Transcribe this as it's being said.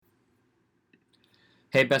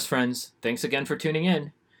Hey, best friends, thanks again for tuning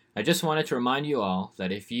in. I just wanted to remind you all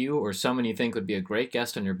that if you or someone you think would be a great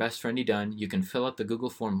guest on your Best Friendy Done, you can fill out the Google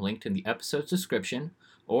form linked in the episode's description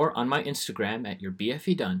or on my Instagram at your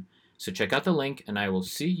BFE Done. So check out the link and I will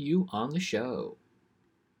see you on the show.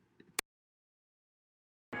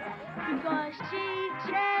 Because she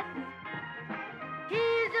said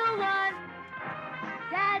he's the one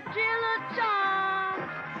that drill a song.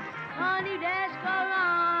 Honey, that's go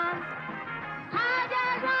on. I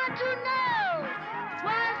just want to know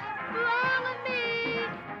what's wrong with me.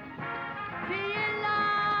 Be in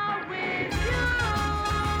love with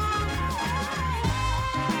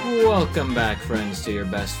you. Welcome back, friends, to your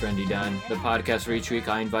Best Friendy Done, the podcast where each week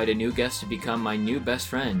I invite a new guest to become my new best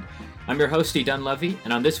friend. I'm your host, E. Dunleavy,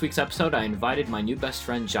 and on this week's episode, I invited my new best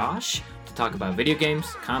friend, Josh, to talk about video games,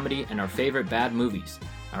 comedy, and our favorite bad movies.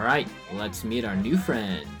 All right, let's meet our new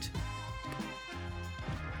friend.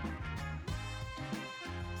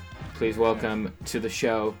 Please welcome to the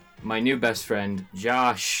show my new best friend,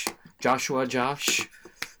 Josh. Joshua. Josh.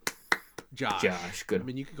 Good. I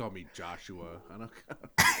mean, you can call me Joshua. I don't.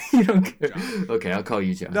 You don't care? Josh. Okay, I'll call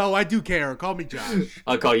you Josh. No, I do care. Call me Josh.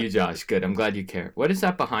 I'll call you Josh. Good. I'm glad you care. What is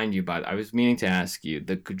that behind you, bud? I was meaning to ask you.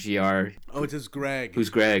 The GR. Oh, it says Greg. Who's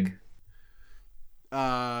Greg?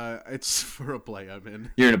 It's for a play I'm in.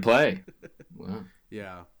 You're in a play. Wow.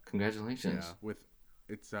 Yeah. Congratulations. Yeah.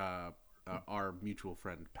 It's our mutual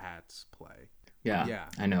friend Pat's play. Yeah.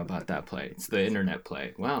 I know about that play. It's the internet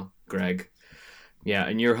play. Wow, Greg. Yeah,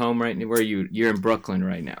 and you're home right now. Where are you? You're in Brooklyn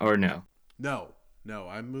right now, or no? No.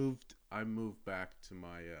 I moved back to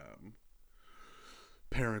my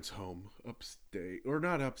parents' home upstate, or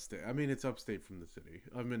not upstate. I mean, it's upstate from the city.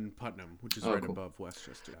 I'm in Putnam, which is right cool. above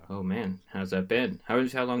Westchester. Oh man, how's that been? How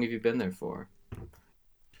long have you been there for?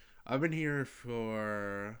 I've been here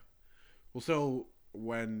for so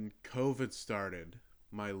when COVID started,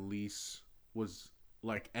 my lease was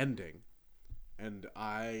like ending. And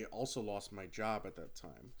I also lost my job at that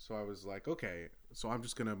time. So I was like, okay, so I'm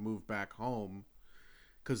just going to move back home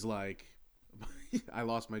because, like, I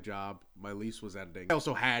lost my job. My lease was ending. I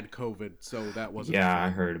also had COVID, so that wasn't... Yeah, fun. I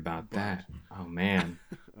heard about that. Oh, man.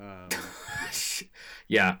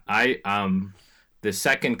 Yeah. Yeah, the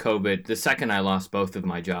second I lost both of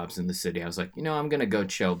my jobs in the city, I was like, I'm going to go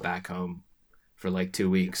chill back home for like 2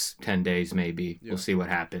 weeks, 10 days maybe. Yeah. We'll see what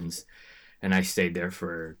happens. And I stayed there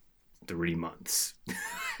for 3 months.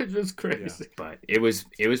 It was crazy. Yeah. But it was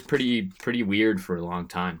pretty weird for a long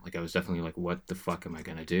time. Like I was definitely like, what the fuck am I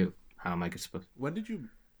gonna do? How am I supposed? When did you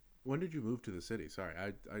move to the city? Sorry,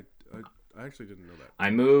 I actually didn't know that. I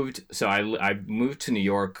moved to New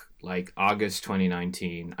York like August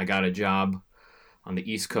 2019. I got a job on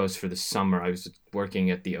the East Coast for the summer. I was working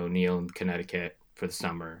at the O'Neill in Connecticut for the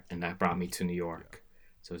summer, and that brought me to New York.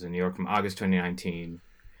 Yeah. So I was in New York from August 2019.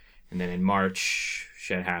 And then in March,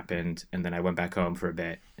 shit happened, and then I went back home for a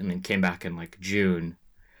bit, and then came back in like June,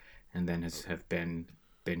 and then have been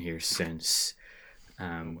here since.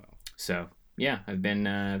 Wow. So yeah, I've been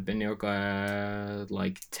New York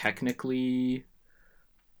like technically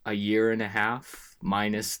a year and a half,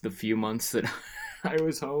 minus the few months that I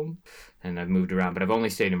was home, and I've moved around, but I've only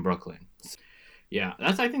stayed in Brooklyn. Yeah,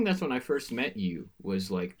 I think that's when I first met you. Was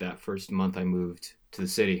like that first month I moved to the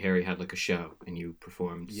city. Harry had like a show, and you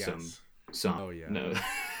performed some song. Oh yeah, no,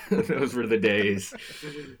 those were the days.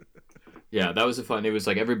 Yeah, that was fun. It was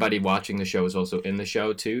like everybody watching the show was also in the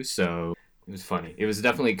show too, so it was funny. It was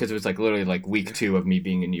definitely because it was like literally like week 2 of me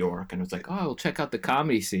being in New York, and it was like, oh, we'll check out the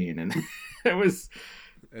comedy scene, and it was.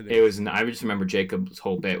 I just remember Jacob's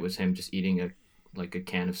whole bit was him just eating a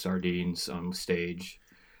can of sardines on stage.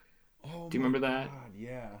 Oh, do you remember that? God,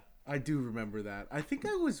 yeah, I do remember that. I think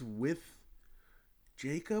I was with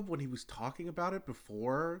Jacob when he was talking about it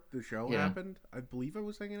before the show happened. I believe I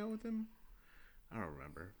was hanging out with him. I don't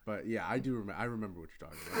remember, but yeah, I do remember. I remember what you're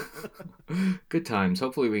talking about. Good times.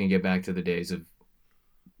 Hopefully, we can get back to the days of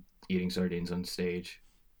eating sardines on stage.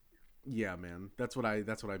 Yeah, man, that's what I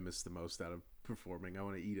miss the most out of performing. I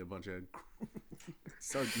want to eat a bunch of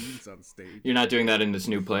sardines on stage. You're not doing that in this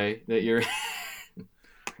new play that you're.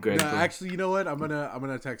 No, actually, you know what? I'm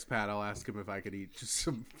gonna text Pat. I'll ask him if I could eat just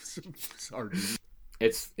some sardines.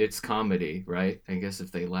 It's comedy, right? I guess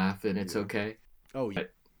if they laugh, then it's okay. Oh yeah.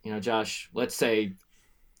 But, Josh, let's say,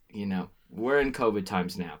 we're in COVID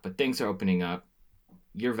times now, but things are opening up.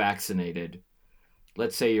 You're vaccinated.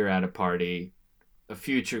 Let's say you're at a party, a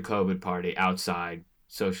future COVID party outside,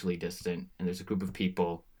 socially distant, and there's a group of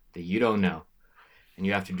people that you don't know, and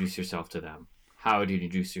you have to introduce yourself to them. How would you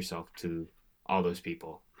introduce yourself to all those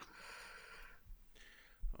people?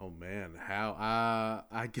 Oh man, how?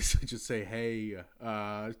 I guess I just say, hey,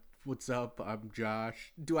 What's up? I'm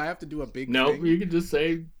Josh. Do I have to do a big No, thing? you can just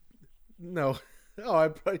say, No. Oh,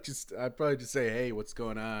 I'd probably just say, hey, what's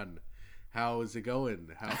going on? How is it going?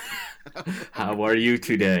 how are you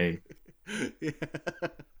today? Yeah.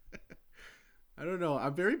 I don't know.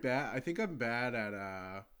 I'm very bad. I think I'm bad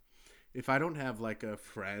at if I don't have like a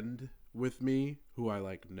friend with me who I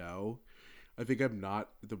like know, I think I'm not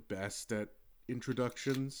the best at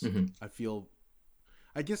introductions. Mhm.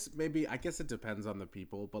 I guess it depends on the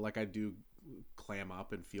people, but like I do clam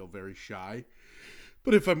up and feel very shy.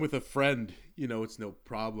 But if I'm with a friend, it's no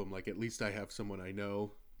problem. Like at least I have someone I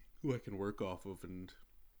know who I can work off of and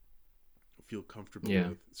feel comfortable Yeah.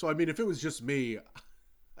 with. So I mean, if it was just me,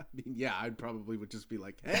 I mean, yeah, I probably would just be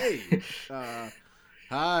like, "Hey,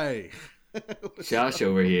 hi, What's Josh up?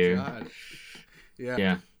 over I'm here." Josh." Yeah,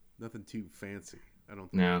 Yeah. nothing too fancy. I don't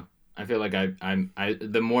think. No, I feel like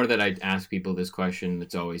the more that I ask people this question,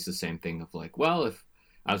 it's always the same thing of like, well, if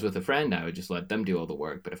I was with a friend, I would just let them do all the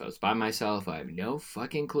work. But if I was by myself, I have no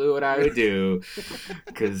fucking clue what I would do,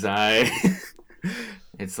 because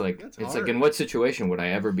it's like That's it's hard. like in what situation would I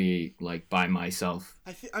ever be like by myself?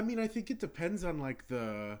 I think it depends on like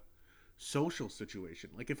the social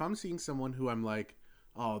situation. Like if I'm seeing someone who I'm like,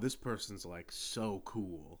 oh, this person's like so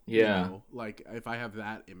cool. Yeah. Like if I have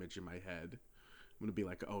that image in my head, I'm gonna be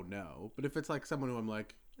like, oh no. But if it's like someone who I'm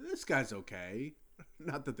like, this guy's okay.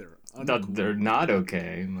 Not that they're uncool. They're not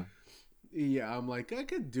okay. Yeah, I'm like, I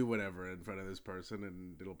could do whatever in front of this person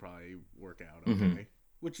and it'll probably work out okay. Mhm.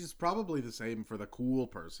 Which is probably the same for the cool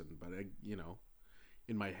person, but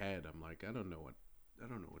in my head, I'm like, I don't know what you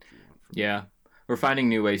want from me. Yeah, we're finding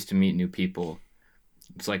new ways to meet new people.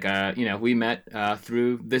 It's like we met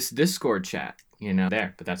through this Discord chat,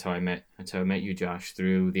 there. But that's how I met you, Josh,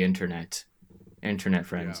 through the internet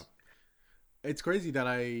friends. It's crazy that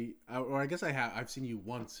I guess I've seen you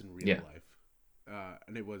once in real Yeah. life,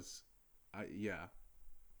 and it was,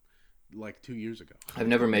 like 2 years ago. I've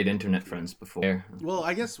never made internet friends before. Well,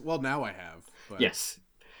 now I have. But Yes.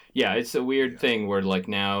 Yeah, it's a weird Yeah. thing where like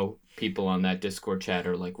now people on that Discord chat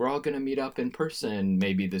are like, we're all gonna meet up in person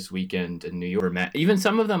maybe this weekend in New York. Even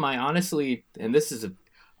some of them I honestly, and this is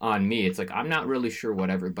on me, it's like I'm not really sure what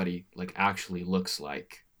everybody like actually looks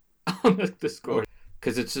like on the Discord.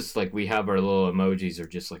 Because it's just like we have our little emojis or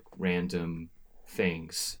just like random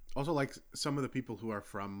things. Also, like some of the people who are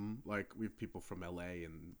from, like, we have people from LA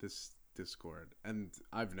in this Discord, and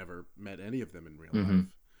I've never met any of them in real Mhm. life.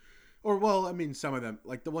 Or, well, I mean, some of them,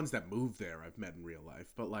 like the ones that moved there, I've met in real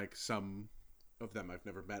life, but like some of them I've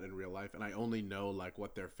never met in real life, and I only know like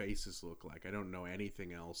what their faces look like. I don't know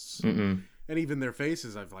anything else, Mm-mm. and even their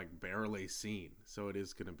faces I've like barely seen. So it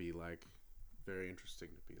is gonna be like very interesting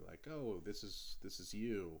to be like, oh, this is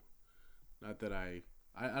you. Not that I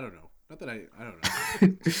don't know. Not that I don't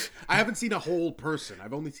know. I haven't seen a whole person.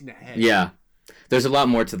 I've only seen a head. Yeah. There's a lot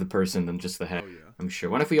more to the person than just the head. Oh yeah. I'm sure.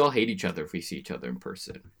 What if we all hate each other if we see each other in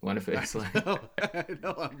person? What if it's like I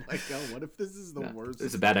know. I'm like, oh, what if this is the No, worst?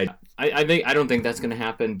 it's a bad idea. I don't think that's gonna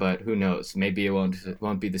happen, but who knows? Maybe it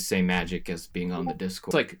won't be the same magic as being on the Discord.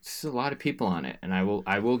 It's like there's a lot of people on it, and I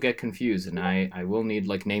will get confused, and I will need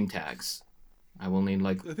like name tags. I will need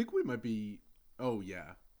like I think we might be. Oh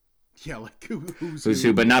yeah. Yeah, like who's who's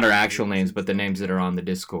who, but not our actual names, but the names that are on the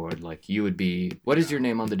Discord. Like you would be. What is your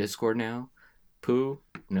name on the Discord now? Pooh?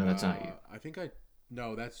 No, that's not you. I think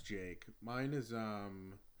no, that's Jake. Mine is I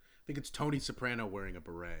think it's Tony Soprano wearing a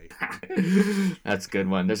beret. That's a good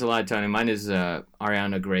one. There's a lot of time. Mine is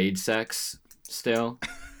Ariana Grade Sex still,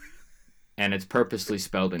 and it's purposely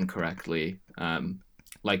spelled incorrectly.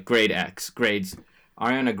 Like grade X grades.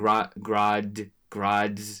 Ariana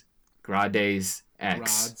Grades X,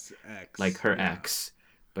 Rod's X. like her Yeah. X,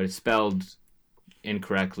 but it's spelled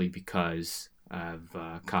incorrectly because of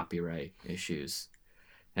copyright issues.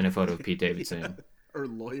 And a photo of Pete Davidson. Her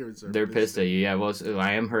lawyers are They're pissed at you. Yeah, well,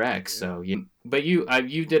 I am her ex, so you. But you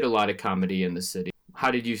did a lot of comedy in the city. How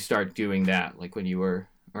did you start doing that? Like when you were,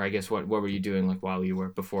 or I guess what were you doing like while you were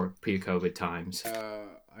before pre-COVID times?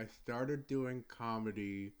 I started doing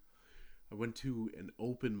comedy. I went to an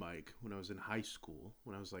open mic when I was in high school,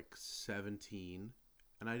 when I was like 17,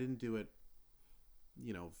 and I didn't do it,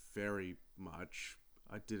 very much.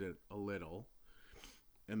 I did it a little,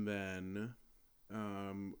 and then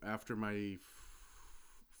after my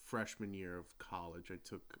freshman year of college, I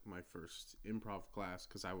took my first improv class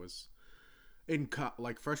because I was in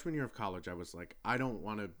freshman year of college. I was like, I don't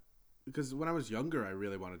want to, because when I was younger, I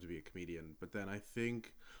really wanted to be a comedian, but then I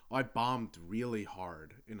think I bombed really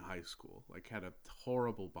hard in high school. Like had a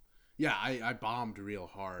horrible bomb. Yeah, I bombed real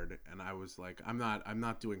hard, and I was like, I'm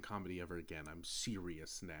not doing comedy ever again. I'm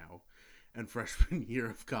serious now. And freshman year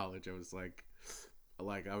of college, I was like,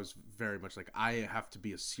 like I was very much like I have to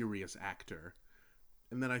be a serious actor.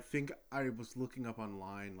 And then I think I was looking up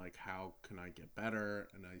online like how can I get better,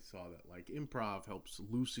 and I saw that like improv helps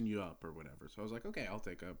loosen you up or whatever. So I was like, okay, I'll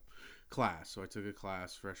take a class. So I took a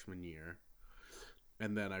class freshman year.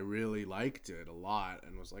 And then I really liked it a lot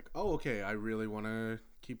and was like, oh, okay, I really want to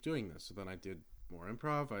keep doing this. So then I did more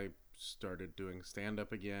improv. I started doing stand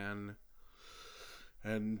up again.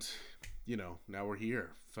 And, you know, now we're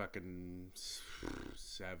here. Fucking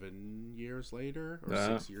 7 years later or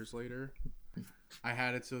 6 years later. I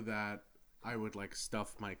had it so that I would like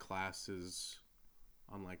stuff my classes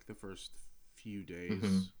on like the first few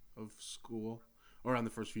days of school or on the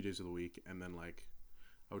first few days of the week. And then like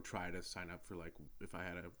I would try to sign up for like if I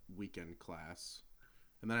had a weekend class,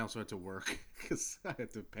 and then I also had to work because I had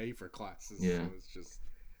to pay for classes. Yeah, so it's just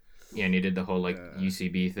and you did the whole like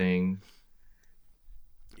UCB thing.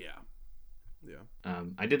 Yeah.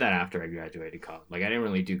 I did that after I graduated college. Like I didn't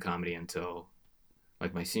really do comedy until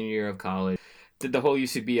like my senior year of college. Did the whole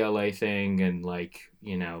UCB LA thing, and like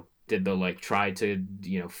did the like try to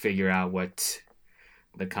figure out what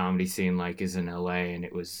the comedy scene like is in LA, and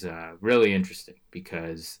it was really interesting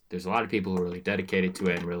because there's a lot of people who are really dedicated to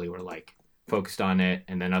it and really were like focused on it,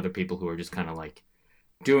 and then other people who are just kind of like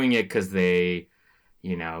doing it because they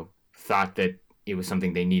thought that it was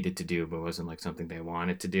something they needed to do but wasn't like something they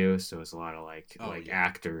wanted to do. So it's a lot of like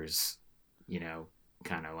actors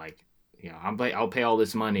kind of like I'll pay all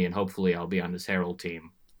this money and hopefully I'll be on this Herald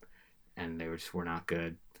team, and they were not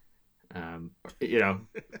good.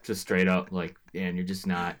 Just straight up like, and you're just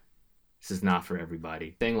not, this is not for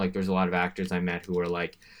everybody thing. Like there's a lot of actors I met who are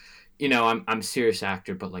like, I'm a serious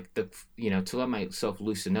actor, but like to let myself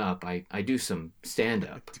loosen up, I do some stand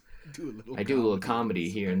up. I do a little comedy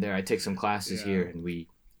here and there. I take some classes here and we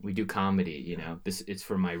do comedy, it's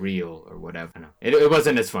for my reel or whatever. It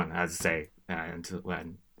wasn't as fun, as I say,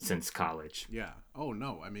 since college. Yeah. Oh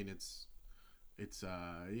no. I mean, it's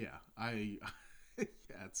yeah.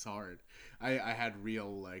 Yeah, it's hard. I had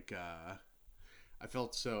real like I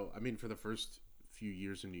felt so. I mean, for the first few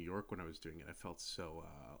years in New York when I was doing it, I felt so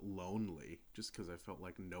lonely just because I felt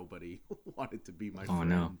like nobody wanted to be my friend.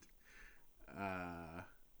 No.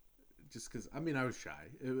 Just because I mean I was shy.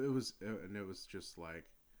 It was just like,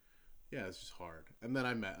 yeah, it's just hard. And then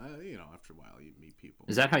I met after a while you meet people.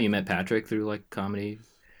 Is that how you met Patrick, through like comedy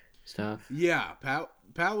stuff? Yeah,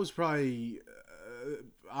 Pat was probably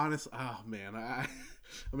honest. Oh man, I'm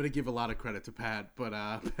gonna give a lot of credit to Pat, but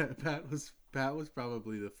Pat was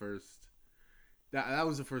probably the first. That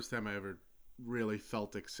was the first time I ever really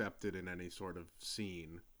felt accepted in any sort of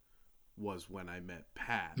scene. Was when I met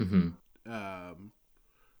Pat.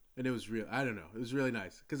 And it was real. I don't know. It was really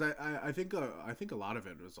nice because I think a lot of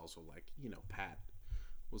it was also like Pat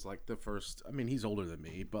was like the first. I mean, he's older than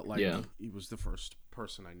me, but like he was the first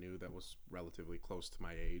person I knew that was relatively close to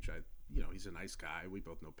my age. He's a nice guy. We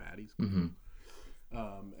both know Pat. He's cool.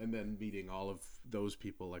 And then meeting all of those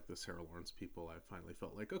people, like the Sarah Lawrence people, I finally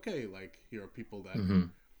felt like, okay, like here are people that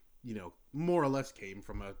more or less came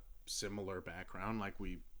from a similar background. Like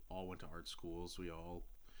we all went to art schools. We all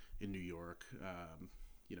in New York.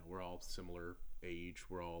 We're all similar age.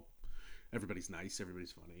 Everybody's nice.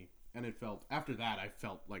 Everybody's funny. And it felt, after that, I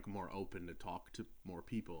felt like more open to talk to more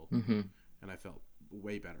people. And I felt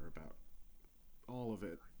way better about all of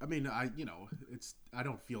it. I mean, I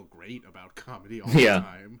don't feel great about comedy all the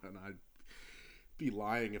time. And I'd be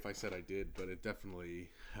lying if I said I did, but it definitely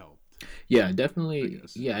helped. Yeah, definitely.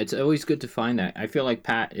 Yeah, it's always good to find that. I feel like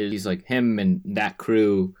he's like, him and that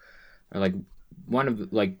crew are like one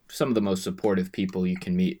of like some of the most supportive people you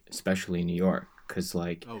can meet, especially in New York, because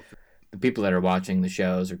like the people that are watching the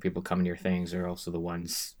shows or people coming to your things are also the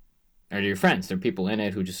ones, are your friends. They're people in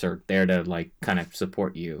it who just are there to like kind of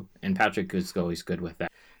support you. And Patrick is always good with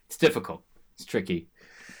that. It's difficult. It's tricky.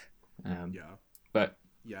 But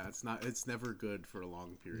yeah, it's never good for a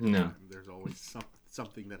long period of time. There's always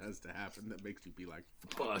something that has to happen that makes you be like,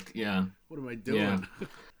 fuck yeah, what am I doing? Yeah.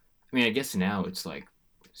 I mean, I guess now it's like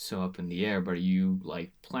so up in the air, but are you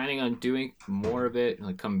like planning on doing more of it,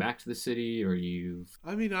 like come back to the city, or you?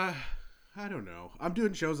 I mean, I don't know. I'm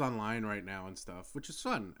doing shows online right now and stuff, which is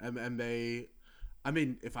fun. And they, I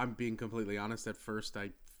mean, if I'm being completely honest, at first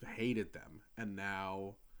I hated them, and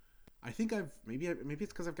now I think maybe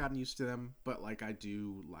it's because I've gotten used to them, but like I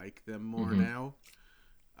do like them more now.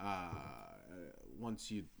 Once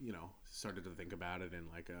you started to think about it and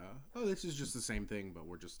like this is just the same thing, but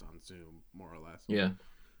we're just on Zoom more or less. Yeah.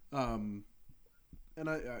 And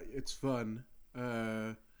it's fun.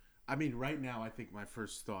 I mean, right now I think my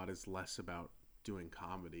first thought is less about doing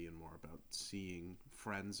comedy and more about seeing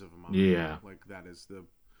friends of mine. Yeah. Like that is the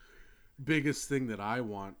biggest thing that I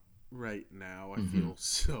want right now. I feel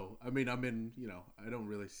so. I mean, I'm in. I don't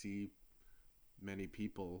really see many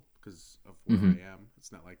people because of where I am.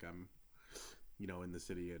 It's not like I'm, in the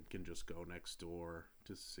city and can just go next door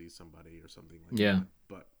to see somebody or something like that.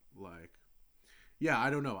 But like, yeah, I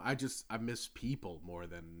don't know. I miss people more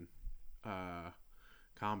than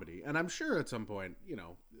comedy, and I'm sure at some point,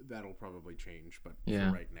 that'll probably change. But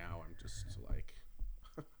for right now, I'm just like,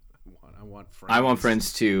 I want friends. I want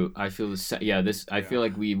friends too. I feel I feel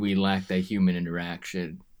like we lack that human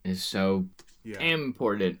interaction. Is so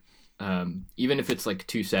important. Even if it's like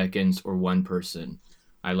 2 seconds or one person,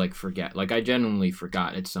 I like forget. Like I genuinely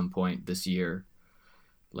forgot at some point this year,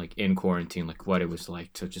 like in quarantine, like what it was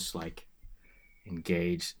like to just like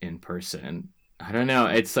engage in person. I don't know.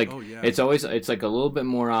 It's like it's like a little bit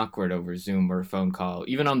more awkward over Zoom or a phone call.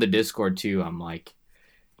 Even on the Discord too, I'm like,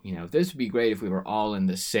 this would be great if we were all in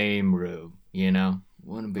the same room.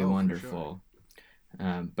 Wouldn't be wonderful.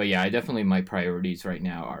 Sure. But yeah, my priorities right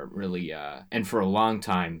now are really, and for a long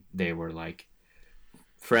time they were like,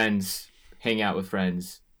 friends, hang out with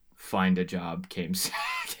friends, find a job came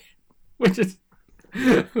second, which is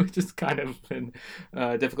kind of been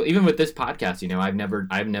difficult. Even with this podcast,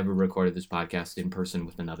 I've never recorded this podcast in person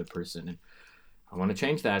with another person, and I want to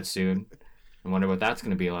change that soon. I wonder what that's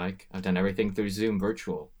going to be like. I've done everything through Zoom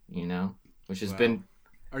virtual, which has been.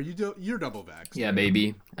 Are you're double vaxxed? Yeah,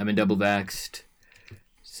 baby. I've been double vaxxed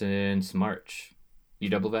since March. You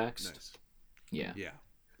double vaxxed? Nice. Yeah. Yeah.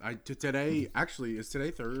 Today, actually, is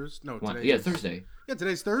today Thursday? No, today is Thursday. Yeah,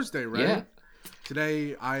 today's Thursday, right? Yeah.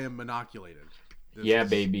 Today, I am inoculated.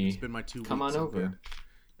 Baby. It's been my 2 weeks. Come on over.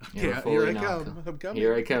 Yeah, here I come. I'm coming.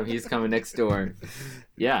 Here I come. He's coming next door.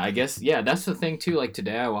 Yeah, I guess. Yeah, that's the thing too. Like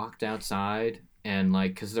today, I walked outside and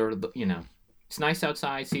like, cause it's nice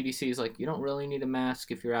outside. CDC is like, you don't really need a mask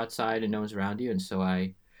if you're outside and no one's around you. And so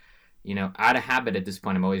I, out of habit at this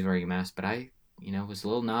point, I'm always wearing a mask. But I, was a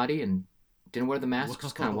little naughty and didn't wear the mask.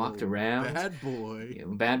 Just kind of walked around. Bad boy. Yeah,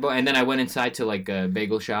 bad boy. And then I went inside to like a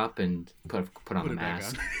bagel shop and put on the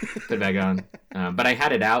mask. Put it back on. But I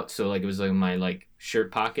had it out, so like it was like in my like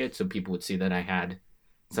shirt pocket, so people would see that I had.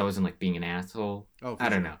 So I wasn't like being an asshole. Oh, I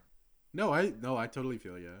don't know. No, I totally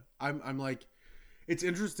feel you. I'm like, it's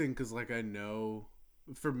interesting because like I know,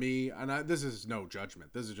 for me, and this is no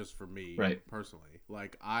judgment. This is just for me, right? Personally,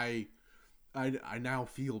 like I now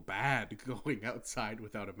feel bad going outside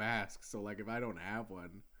without a mask. So like if I don't have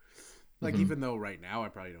one, like even though right now I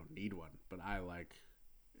probably don't need one, but I like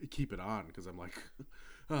keep it on because I'm like,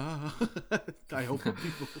 I hope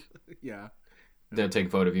people, they'll take a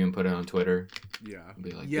photo of you and put it on Twitter. Yeah, and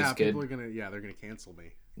be like, people are they're gonna cancel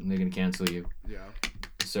me. They're gonna cancel you. Yeah,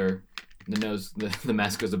 sir. The nose, the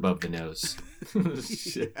mask goes above the nose.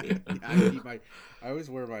 Shit. I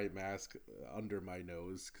always wear my mask under my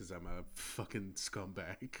nose because I'm a fucking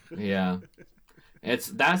scumbag. Yeah,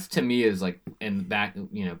 that's to me is like in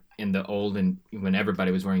the old and when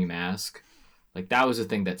everybody was wearing a mask, like that was the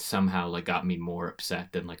thing that somehow like got me more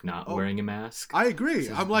upset than like not wearing a mask. I agree.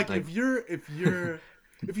 So, I'm like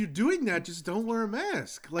if you're doing that, just don't wear a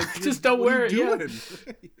mask. Like, just don't wear it.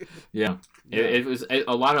 Yeah. It was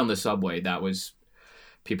a lot on the subway. That was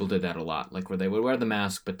people did that a lot. Like where they would wear the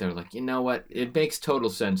mask, but they're like, you know what? It makes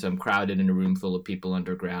total sense. I'm crowded in a room full of people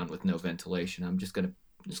underground with no ventilation. I'm just gonna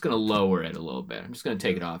lower it a little bit. I'm just gonna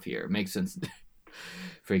take it off here. It makes sense.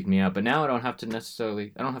 Freaked me out. But now I don't have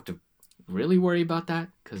to really worry about that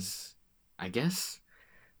because I guess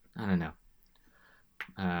I don't know.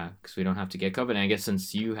 Because we don't have to get COVID. And I guess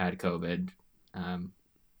since you had COVID,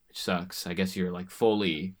 which sucks, I guess you're like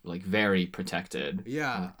fully, like very protected.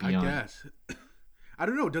 Yeah, I guess. I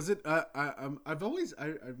don't know. Does it?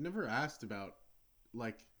 I've never asked about,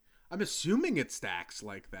 like, I'm assuming it stacks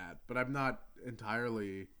like that, but I'm not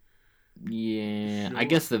entirely. Yeah, sure. I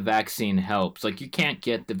guess the vaccine helps. Like, you can't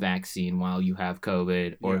get the vaccine while you have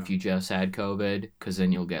COVID, or if you just had COVID, because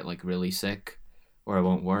then you'll get like really sick, or it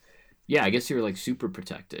won't work. Yeah, I guess you're like super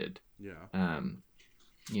protected. Yeah.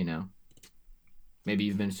 Maybe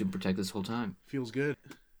you've been super protected this whole time. Feels good.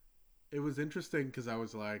 It was interesting because I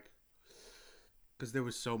was like, because there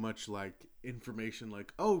was so much like information,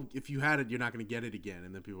 like, oh, if you had it, you're not going to get it again,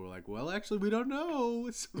 and then people were like, well, actually, we don't know.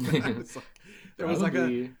 So I was like,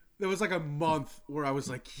 there was like a month where I was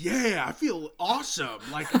like, yeah, I feel awesome,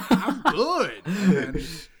 like I'm good, and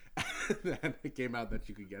then it came out that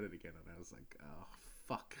you could get it again, and I was like, oh.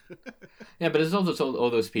 Fuck. Yeah, but it's also all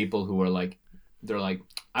those people who are like, they're like,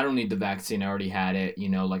 I don't need the vaccine, I already had it,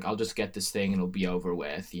 like I'll just get this thing and it'll be over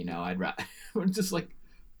with, I'd rather, just like,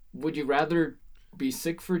 would you rather be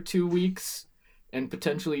sick for 2 weeks and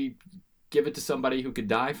potentially give it to somebody who could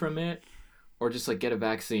die from it, or just like get a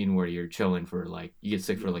vaccine where you're chilling for like you get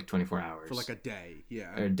sick for like 24 hours for like a day.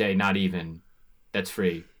 Yeah, or a day, not even. That's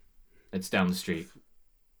free. It's down the street.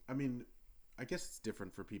 I mean, I guess it's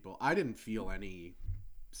different for people. I didn't feel any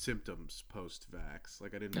symptoms post-vax.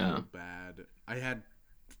 Like I didn't feel bad. I had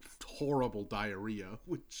horrible diarrhea,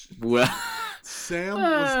 which Well, Sam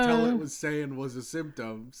was saying was a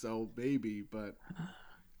symptom. So maybe, but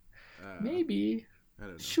maybe. I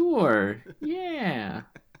don't know. Sure. Yeah.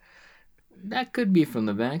 That could be from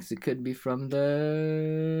the vax. It could be from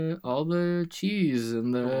all the cheese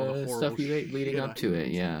and All the the horrible stuff you ate leading shit up I to it.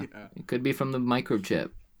 ate. Yeah. Yeah. It could be from the microchip.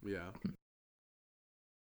 Yeah.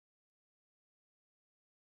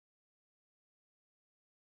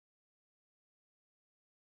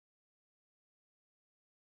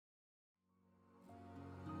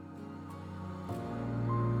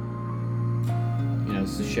 You know,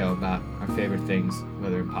 this is a show about our favorite things,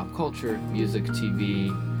 whether in pop culture, music, TV,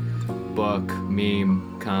 book,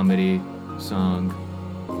 meme, comedy, song,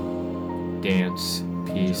 dance,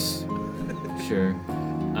 peace. Sure.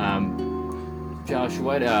 Josh,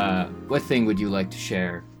 what thing would you like to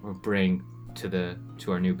share or bring to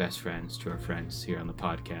our new best friends, to our friends here on the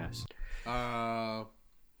podcast?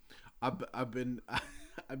 I've been.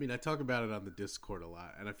 I mean, I talk about it on the Discord a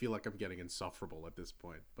lot, and I feel like I'm getting insufferable at this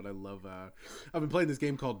point. But I love. I've been playing this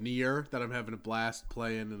game called Nier that I'm having a blast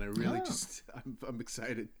playing, and I really I'm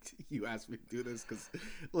excited. You asked me to do this because it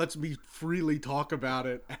lets me freely talk about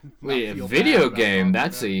it. And Wait, a video game?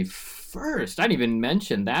 That's a first. I didn't even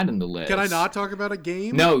mention that in the list. Can I not talk about a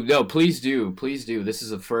game? No, please do, please do. This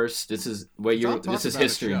is a first. This is this is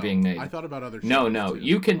history being made. I thought about other. No, too.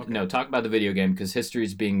 you can Okay. talk about the video game because history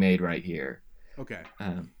is being made right here. Okay.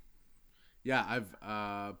 Yeah,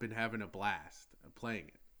 I've been having a blast playing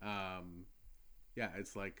it. Yeah,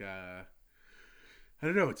 it's like I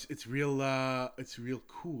don't know. It's real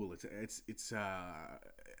cool. It's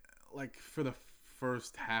like for the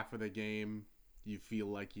first half of the game, you feel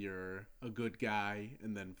like you're a good guy,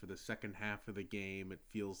 and then for the second half of the game,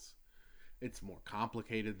 it's more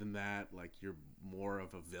complicated than that. Like you're more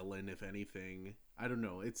of a villain, if anything. I don't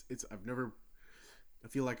know. I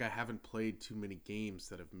feel like I haven't played too many games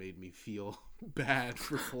that have made me feel bad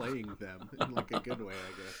for playing them in like a good way,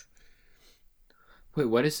 I guess. Wait,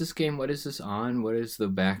 what is this game? What is this on? What is the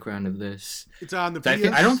background of this? It's on the PS...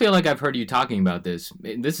 I don't feel like I've heard you talking about this.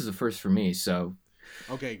 This is a first for me, so...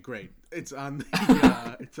 Okay, great. It's on the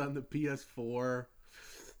PS4.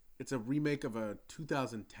 It's a remake of a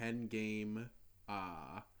 2010 game.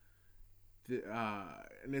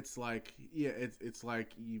 And it's like, it's like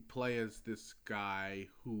you play as this guy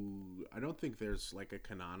who I don't think there's like a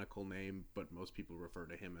canonical name, but most people refer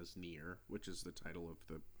to him as Nier, which is the title of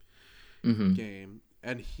the game.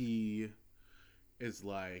 And he is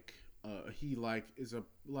like, you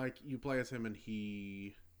play as him, and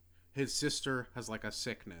his sister has like a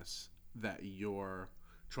sickness that you're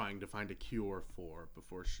trying to find a cure for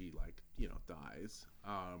before she dies.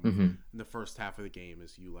 And the first half of the game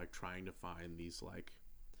is you like trying to find these like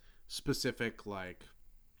specific like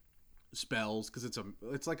spells, because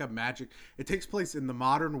it's like a magic. It takes place in the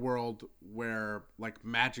modern world where like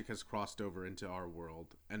magic has crossed over into our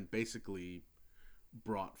world and basically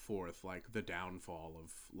brought forth like the downfall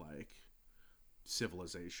of like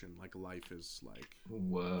civilization. Like life is like,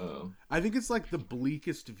 whoa. I think it's like the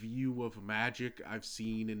bleakest view of magic I've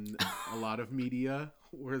seen in a lot of media,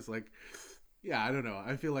 whereas like, yeah, I don't know,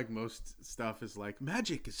 I feel like most stuff is like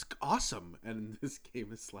magic is awesome, and this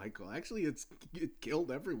game is like, well, actually it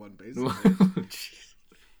killed everyone basically.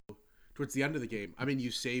 Towards the end of the game, I mean,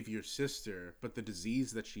 you save your sister, but the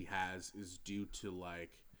disease that she has is due to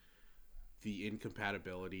like the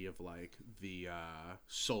incompatibility of like the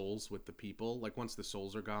souls with the people. Like once the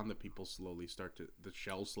souls are gone, the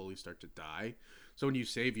shells slowly start to die. So when you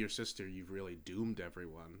save your sister, you've really doomed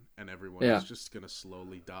everyone, and everyone is just gonna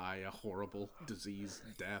slowly die a horrible disease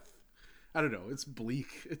death. I don't know, it's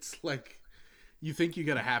bleak. It's like you think you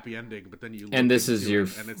get a happy ending, but then you look and this is into your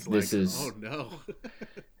it, and it's this like, is oh no.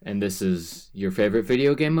 and this is your favorite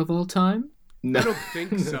video game of all time? No. I don't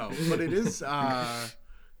think so, but it is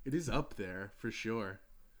up there for sure.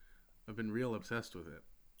 I've been real obsessed with it.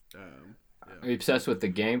 Yeah. Are you obsessed with the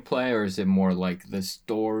gameplay, or is it more like the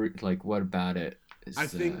story? Like, what about it is I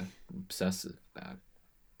think obsessive about it?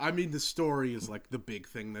 I mean, the story is like the big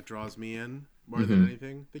thing that draws me in more than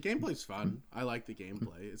anything. The gameplay's fun. I like the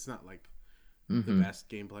gameplay. It's not like the best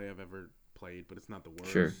gameplay I've ever played, but it's not the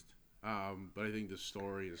worst. Sure. But I think the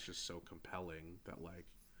story is just so compelling that like,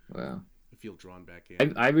 wow, I feel drawn back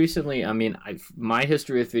in. I recently, my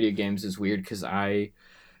history with video games is weird because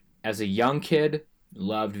as a young kid,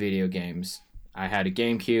 loved video games. I had a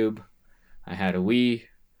GameCube. I had a Wii.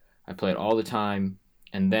 I played all the time.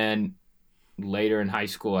 And then later in high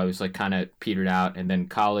school, I was like kind of petered out. And then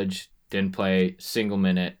college, didn't play a single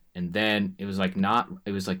minute. And then it was like not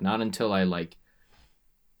until I like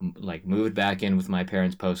moved back in with my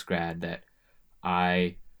parents post grad that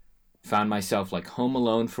I found myself like home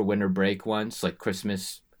alone for winter break once, like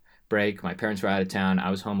Christmas break. My parents were out of town. I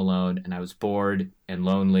was home alone and I was bored and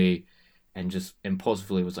lonely and just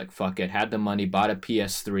impulsively was like, fuck it. Had the money, bought a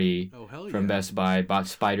PS3 from Best Buy, bought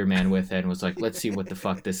Spider-Man with it and was like, let's see what the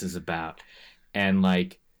fuck this is about. And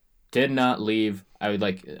like, did not leave.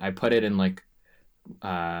 I put it in like,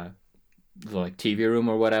 the like TV room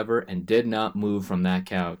or whatever and did not move from that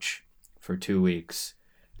couch for 2 weeks.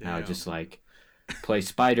 Damn. And I would just like play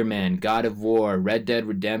Spider-Man, God of War, Red Dead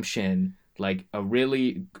Redemption, like a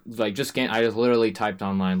really like just game. I just literally typed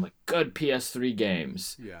online like good PS3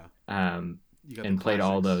 games. Yeah. And played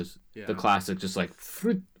all those. Yeah. The classics, just like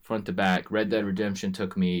front to back. Red Dead Redemption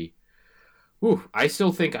took me. I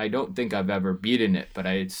don't think I've ever beaten it, but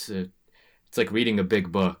it's like reading a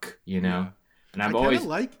big book, you know. Yeah. And I've always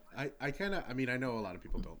I mean, I know a lot of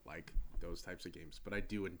people don't like those types of games, but I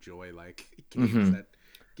do enjoy like games that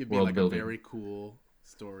give me like a very cool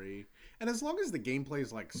story. And as long as the gameplay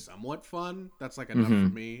is like somewhat fun, that's like enough for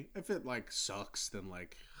me. If it like sucks, then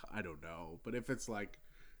like I don't know. But if it's like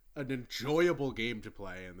an enjoyable game to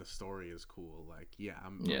play and the story is cool, like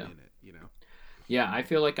I'm in it, you know. Yeah, I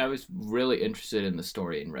feel like I was really interested in the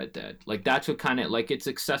story in Red Dead. Like that's what kind of like it's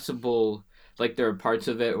accessible. Like there are parts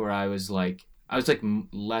of it where I was like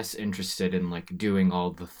less interested in like doing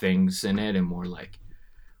all the things in it and more like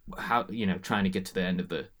how, you know, trying to get to the end of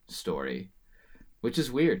the story, which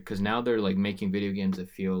is weird because now they're like making video games that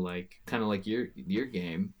feel like kind of like your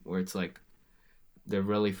game where it's like they're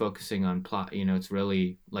really focusing on plot, you know. It's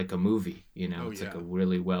really like a movie, you know. It's like a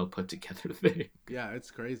really well put together thing. Yeah,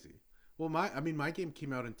 it's crazy. Well, my game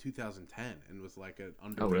came out in 2010 and was like an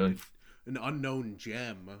an unknown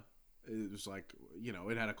gem. It was like, you know,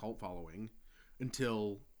 it had a cult following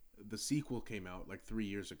until the sequel came out like 3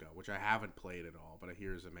 years ago, which I haven't played at all, but I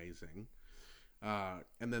hear is amazing.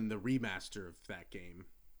 And then the remaster of that game,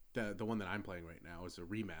 the one that I'm playing right now, is a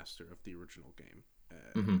remaster of the original game,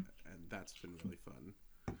 and that's been really fun.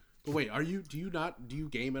 But wait, do you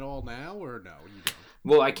game at all now or no? You don't?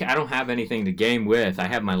 Well, I don't have anything to game with. I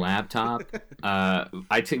have my laptop.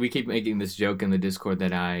 We keep making this joke in the Discord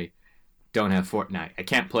that I don't have Fortnite. I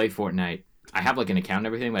can't play Fortnite. I have like an account and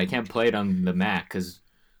everything, but I can't play it on the Mac because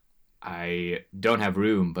I don't have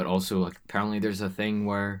room. But also, like, apparently there's a thing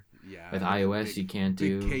where with iOS you can't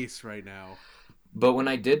do. Big case right now. But when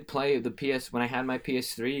I did play when I had my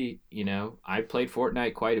PS3, you know, I played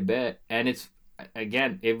Fortnite quite a bit, and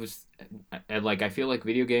it was like I feel like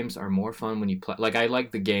video games are more fun when you play. Like I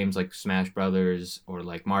like the games like Smash Brothers or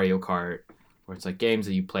like Mario Kart, where it's like games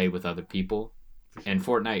that you play with other people. And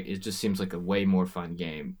Fortnite, it just seems like a way more fun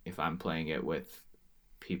game if I'm playing it with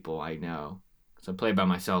people I know. So I play by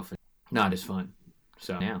myself, not as fun.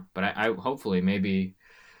 So yeah, but I hopefully maybe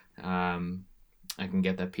I can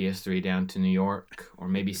get that PS3 down to New York, or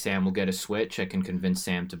maybe Sam will get a Switch. I can convince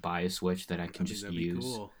Sam to buy a Switch that I can just use.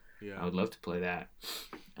 Cool. Yeah. I would love to play that.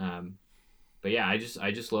 But yeah, I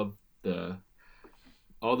just love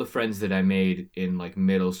all the friends that I made in like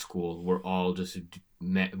middle school were all just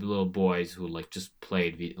little boys who like just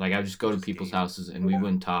played like I would just go to people's houses and we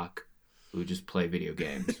wouldn't talk. We would just play video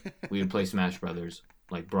games. We would play Smash Brothers,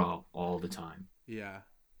 like brawl all the time. Yeah.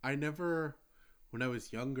 When I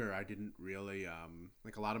was younger, I didn't really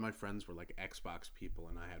like a lot of my friends were like Xbox people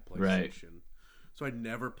and I had PlayStation. Right. So I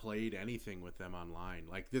never played anything with them online.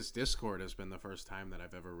 Like this Discord has been the first time that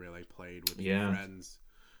I've ever really played with friends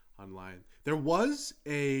online. There was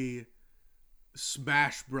a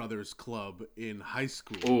Smash Brothers club in high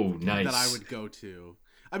school. Oh, nice. That I would go to.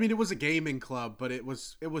 I mean, it was a gaming club, but it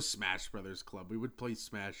was Smash Brothers club. We would play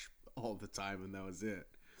Smash all the time, and that was it.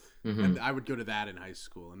 And I would go to that in high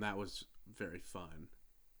school, and that was very fun.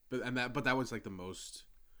 But that was like the most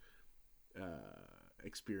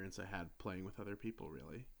experience I had playing with other people,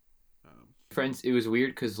 really. Friends, it was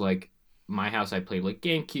weird because like my house, I played like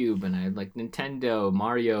GameCube and I had like Nintendo,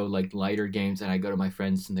 Mario, like lighter games, and I go to my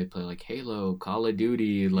friends and they play like Halo, Call of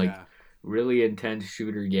Duty, like really intense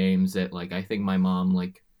shooter games that like I think my mom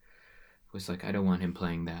like was like, I don't want him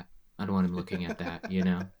playing that. I don't want him looking at that, you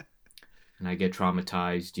know. And I get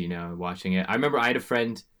traumatized, you know, watching it. I remember I had a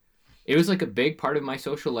friend. It was like a big part of my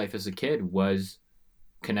social life as a kid was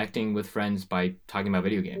connecting with friends by talking about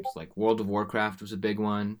video games. Like World of Warcraft was a big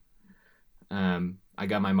one. I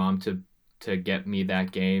got my mom to get me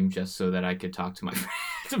that game just so that I could talk to my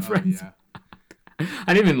friends. Yeah.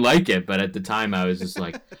 I didn't even like it, but at the time I was just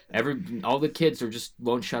like, all the kids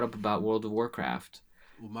won't shut up about World of Warcraft.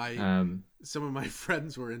 Well, some of my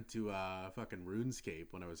friends were into fucking RuneScape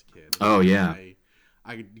when I was a kid. Oh yeah.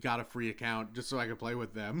 I got a free account just so I could play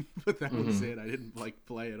with them, but that was it. I didn't like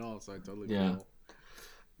play at all, so I totally feel.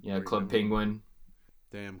 Yeah, Club Penguin.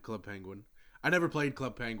 Damn, Club Penguin. I never played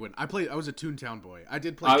Club Penguin. I was a Toontown boy. I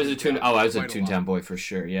did play. I was a Toontown boy for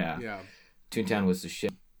sure. Yeah. Yeah. Toontown was the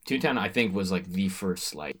shit. Toontown, I think, was like the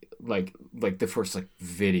first like the first like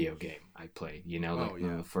video game I played. You know, like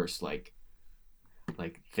the first like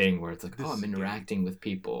thing where it's like, I'm interacting with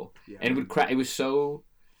people, and it would it was so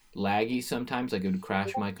laggy sometimes. Like it would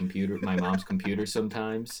crash my mom's computer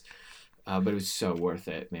sometimes, but it was so worth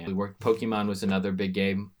it, man. Pokemon was another big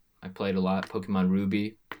game I played a lot. Pokemon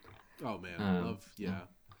Ruby. Oh man,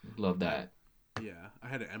 love that. Yeah, I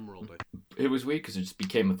had an Emerald. It was weird because it just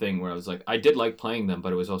became a thing where I was like, I did like playing them,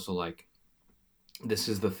 but it was also like, this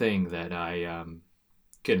is the thing that I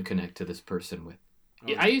can connect to this person with.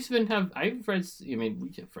 Oh. I have friends. I mean,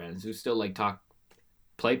 we have friends who still like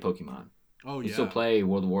play Pokemon. Oh yeah, who still play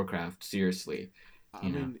World of Warcraft seriously. I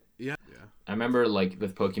mean, yeah. I remember like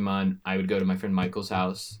with Pokemon, I would go to my friend Michael's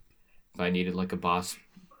house if I needed like a boss.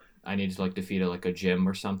 I needed to like defeat like a gym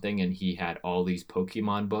or something, and he had all these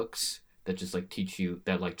Pokemon books that just like teach you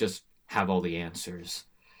that like just have all the answers.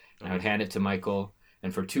 And I would hand it to Michael,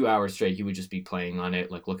 and for 2 hours straight he would just be playing on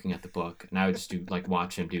it, like looking at the book, and I would just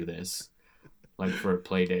watch him do this. Like for a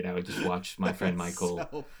play date, I would just watch my friend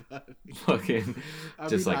Michael fucking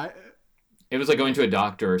it was like going to a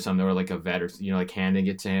doctor or something, or like a vet, or like handing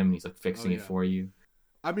it to him and he's like fixing it for you.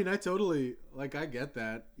 I mean, I totally I get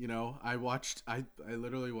that. I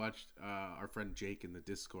literally watched our friend Jake in the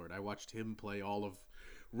Discord. I watched him play all of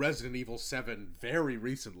Resident Evil 7 very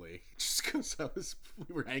recently, just because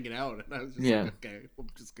we were hanging out, and I was just like, okay, I'm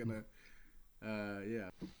just gonna,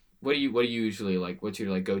 What do you usually like? What's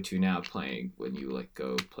your like go to now playing when you like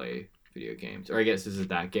go play video games? Or I guess is it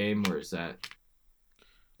that game, or is that?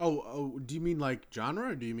 Oh, do you mean like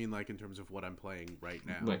genre, or do you mean like in terms of what I'm playing right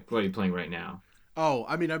now? Like what are you playing right now? Oh,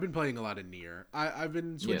 I mean, I've been playing a lot of Nier. I've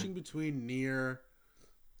been switching between Nier.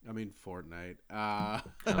 I mean, Fortnite. I've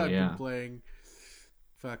been playing.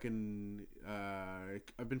 Fucking,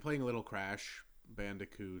 I've been playing a little Crash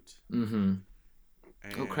Bandicoot.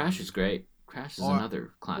 Mm-hmm. Crash is great. Crash is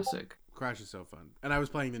another classic. Crash is so fun. And I was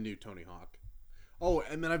playing the new Tony Hawk. Oh,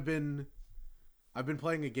 and then I've been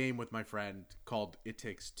playing a game with my friend called It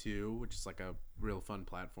Takes Two, which is like a real fun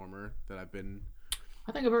platformer that I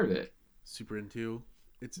think I've heard of it. Super into.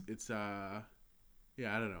 It's I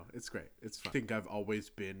don't know. It's great. It's fun. I think I've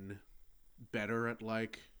always been better at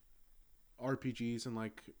like RPGs and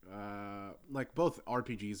like both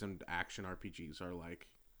RPGs and action RPGs are like,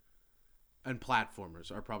 and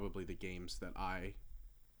platformers are probably the games that I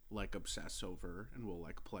like obsess over and will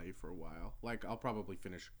like play for a while. Like I'll probably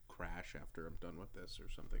finish Crash after I'm done with this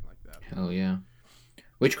or something like that. Hell yeah.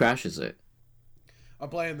 Which Crash is it? I'm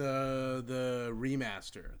playing the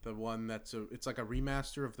remaster, the one it's like a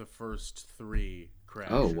remaster of the first 3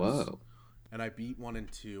 Crashes. Oh, whoa. And I beat 1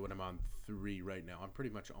 and 2, and I'm on 3 right now. I'm pretty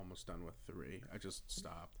much almost done with 3. I just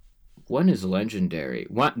stopped. 1 is legendary.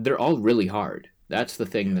 They're all really hard. That's the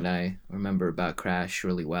thing that I remember about Crash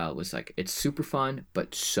really well. Was like, it's super fun,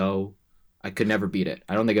 but I could never beat it.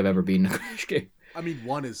 I don't think I've ever beaten a Crash game. I mean,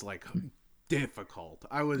 1 is like difficult.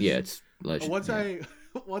 It's legendary.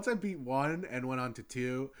 Once I beat 1 and went on to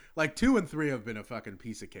 2, like 2 and 3 have been a fucking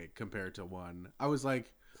piece of cake compared to 1. I was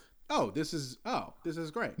like, this is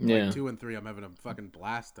great. Yeah. Like 2 and 3 I'm having a fucking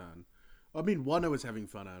blast on. I mean, 1 I was having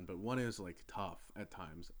fun on, but 1 is like tough at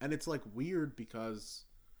times. And it's like weird because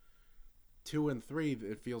 2 and 3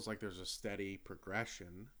 it feels like there's a steady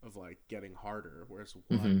progression of like getting harder, whereas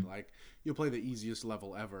 1 like you'll play the easiest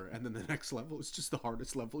level ever and then the next level is just the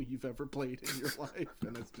hardest level you've ever played in your life,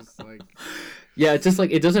 and it's just like it's just like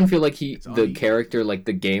it doesn't feel like the character, like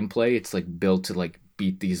the gameplay, it's like built to like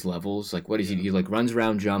beat these levels. Like what is he like runs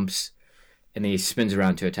around, jumps, and then he spins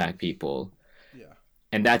around to attack people.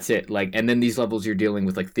 And that's it. Like, and then these levels you're dealing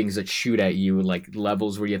with like things that shoot at you, like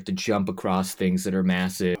levels where you have to jump across things that are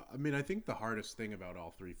massive. I mean, I think the hardest thing about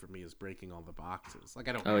all 3 for me is breaking all the boxes. Like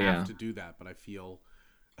I don't have to do that, but I feel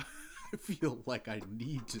like I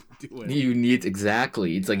need to do it. You need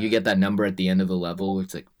exactly. It's like you get that number at the end of the level.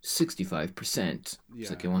 It's like 65%. It's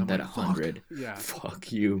like you want that 100. Yeah.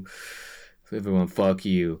 Fuck you. Everyone, fuck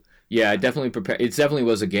you. Yeah, I definitely prepared. It definitely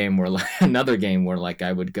was a game where, like, another game where, like,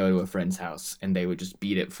 I would go to a friend's house and they would just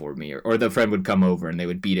beat it for me, or the friend would come over and they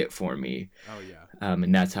would beat it for me. Oh yeah.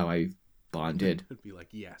 And that's how I bonded. I'd be like,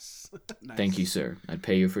 yes. Nice. Thank you, sir. I'd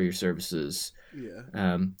pay you for your services.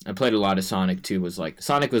 Yeah. I played a lot of Sonic too.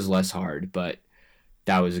 Sonic was less hard, but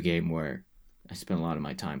that was a game where I spent a lot of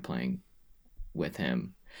my time playing with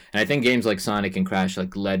him. And I think games like Sonic and Crash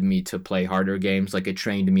like led me to play harder games. Like it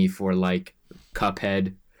trained me for like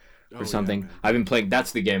Cuphead or something. Yeah, I've been playing.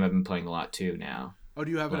 That's the game I've been playing a lot too now. Oh,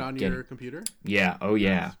 do you have it on your computer? Yeah. Oh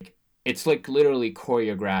yeah. Nice. It's like literally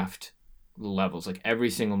choreographed levels. Like every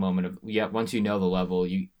single moment of once you know the level,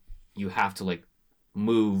 you have to like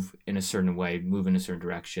move in a certain way, move in a certain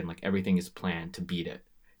direction. Like everything is planned to beat it.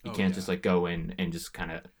 You can't just like go in and just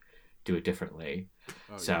kind of do it differently.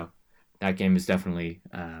 So that game is definitely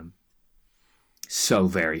so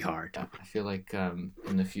very hard. I feel like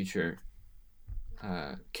in the future,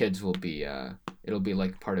 kids will be it'll be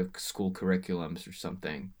like part of school curriculums or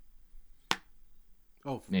something.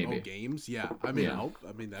 Maybe. Games? Yeah. I mean,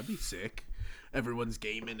 I mean that'd be sick. Everyone's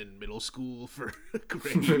gaming in middle school for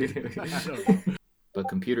grade. I don't know. But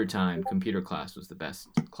computer class was the best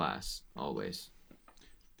class always.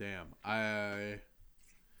 Damn, I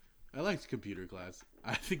liked computer class.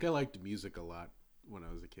 I think I liked music a lot when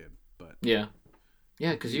I was a kid, but yeah,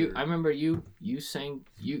 because I remember you sang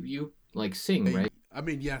you like sing, right? I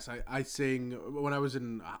mean, yes, I sing when I was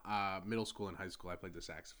in middle school and high school. I played the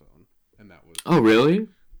saxophone, and that was. Oh, really?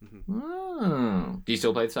 Mm-hmm. Oh, do you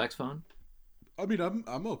still play the saxophone? I mean,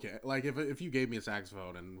 I'm okay. Like if you gave me a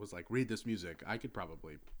saxophone and was like, read this music, I could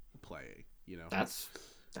probably play. You know, that's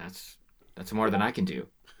more than I can do.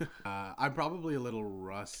 I'm probably a little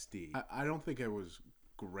rusty. I don't think I was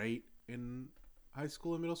great in high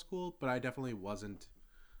school and middle school, but I definitely wasn't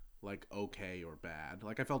like okay or bad.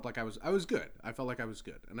 Like I felt like I was good. I felt like I was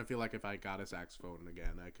good, and I feel like if I got a saxophone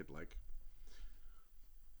again, I could like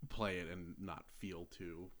play it and not feel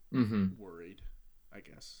too worried, I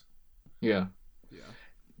guess. Yeah.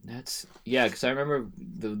 Yeah. Because I remember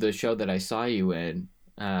the show that I saw you in.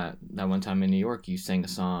 That one time in New York, you sang a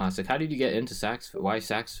song. I was like, how did you get into saxophone? Why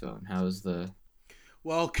saxophone? How was the...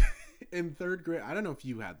 Well, in third grade, I don't know if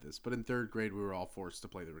you had this, but in third grade, we were all forced to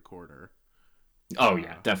play the recorder. Oh,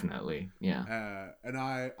 yeah, definitely. Yeah. And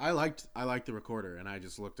I liked the recorder, and I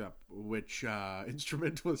just looked up which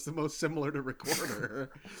instrument was the most similar to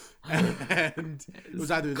recorder. And it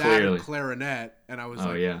was either that or clarinet. And I was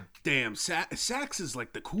damn, sax is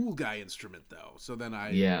like the cool guy instrument, though. So then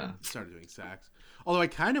I started doing sax. Although I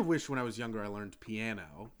kind of wish when I was younger I learned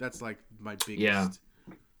piano. That's like my biggest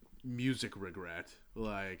music regret.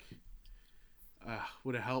 Like,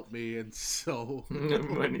 would have helped me in so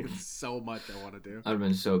much I want to do. That would have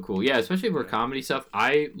been so cool. Yeah, especially for comedy stuff.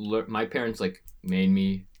 My parents like made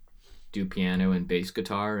me do piano and bass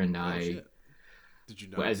guitar, and Did you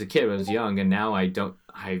know? As a kid, I was young, and now I don't.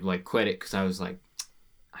 I like quit it because I was like,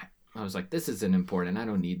 this isn't important. I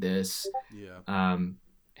don't need this. Yeah.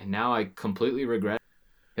 And now I completely regret.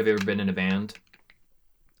 Have you ever been in a band?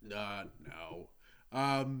 No.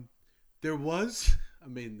 There was. I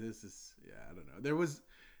mean, this is. Yeah, I don't know.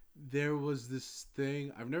 There was this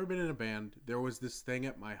thing. I've never been in a band. There was this thing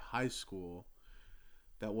at my high school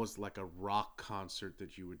that was like a rock concert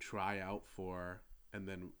that you would try out for, and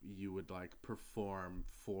then you would like perform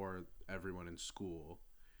for everyone in school.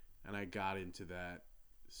 And I got into that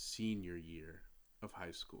senior year of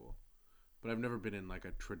high school. But I've never been in like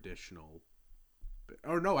a traditional.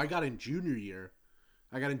 Or no, I got in junior year.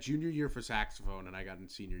 I got in junior year for saxophone, and I got in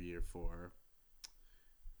senior year for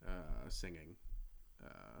singing.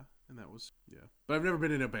 And that was But I've never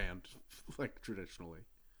been in a band like traditionally.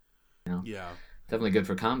 Yeah. Definitely good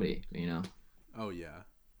for comedy. Oh yeah.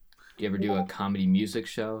 Do you ever do a comedy music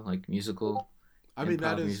show, like musical? I mean,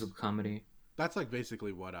 that is musical comedy. That's like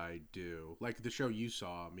basically what I do. Like the show you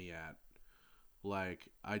saw me at. Like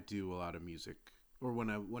I do a lot of music, or when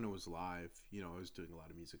it was live, I was doing a lot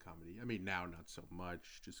of music comedy. I mean, now not so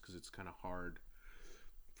much, just because it's kind of hard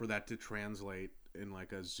for that to translate in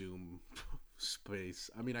like a Zoom space.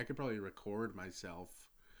 I mean, I could probably record myself,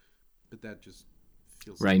 but that just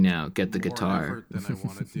feels right now. Get the guitar effort than I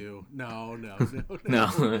want to do.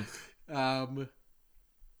 No.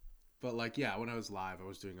 But like, yeah, when I was live, I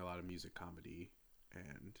was doing a lot of music comedy,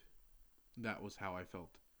 and that was how I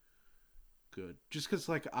felt good. Just because,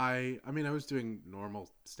 like, I was doing normal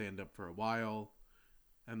stand-up for a while,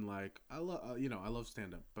 and like, I love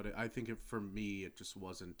stand-up, but I think for me, it just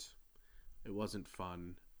wasn't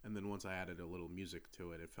fun. And then once I added a little music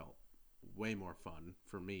to it, it felt way more fun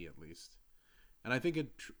for me, at least. And I think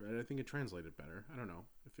it translated better. I don't know.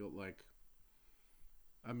 I feel like.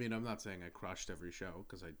 I mean, I'm not saying I crushed every show,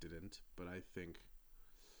 because I didn't, but I think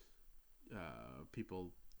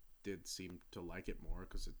people did seem to like it more,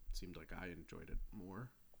 because it seemed like I enjoyed it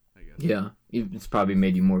more. I guess. Yeah, it's probably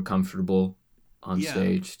made you more comfortable on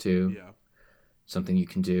stage too. Yeah. Something you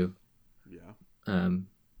can do. Yeah.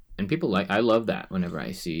 And people I love that whenever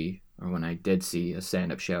I see, or when I did see a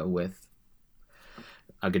stand-up show with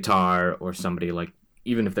a guitar or somebody like,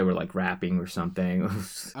 even if they were like rapping or something.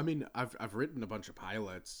 I mean, I've written a bunch of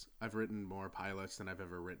pilots. I've written more pilots than I've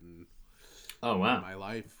ever written Oh in wow. my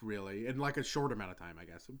life, really, in like a short amount of time, I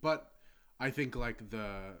guess. But I think like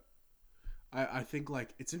I think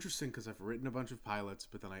like it's interesting because I've written a bunch of pilots,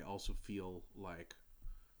 but then I also feel like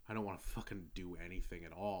I don't want to fucking do anything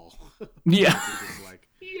at all. Yeah. It's like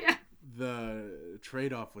Yeah. the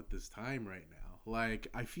trade-off with this time right now. Like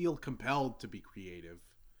I feel compelled to be creative.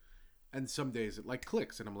 And some days it like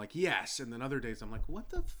clicks and I'm like, yes. And then other days I'm like,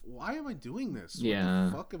 why am I doing this? Yeah.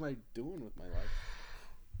 What the fuck am I doing with my life?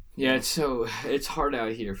 Yeah, it's hard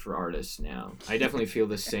out here for artists now. I definitely feel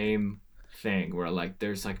the same thing where like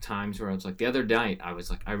there's like times where I was like, the other night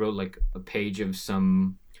I wrote like a page of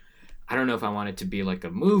some, I don't know if I want it to be like a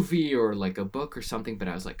movie or like a book or something, but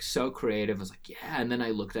I was like so creative. I was like, yeah, and then I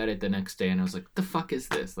looked at it the next day and I was like, the fuck is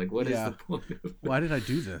this? Like, what is the point of Why did I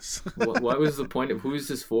do this? what was the point of, who is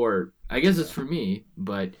this for? I guess it's for me,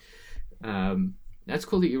 but that's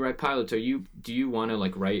cool that you write pilots. Do you want to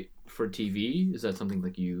like write for TV? Is that something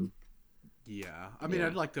like you? Yeah. I mean, Yeah.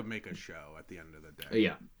 I'd like to make a show at the end of the day.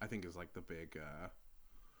 Yeah. I think is like the big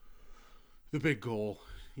goal,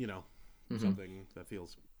 you know, Mhm. something that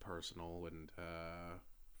feels personal and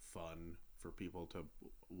fun for people to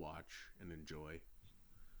watch and enjoy.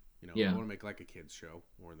 You know, Yeah. I want to make like a kids show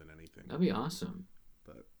more than anything. That'd be awesome.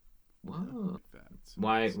 But Whoa. like that. So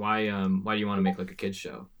Why it's- do you want to make like a kids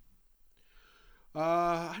show?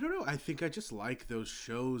 I don't know. I think I just like those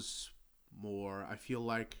shows more. I feel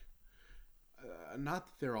like not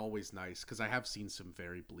that they're always nice because I have seen some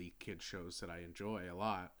very bleak kid shows that I enjoy a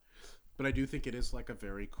lot, but I do think it is like a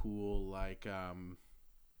very cool like I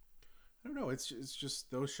don't know. It's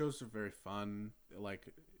just those shows are very fun.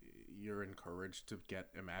 Like you're encouraged to get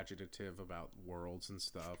imaginative about worlds and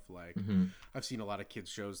stuff. Like Hmm. I've seen a lot of kids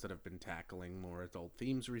shows that have been tackling more adult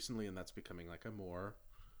themes recently, and that's becoming like a more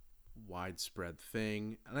widespread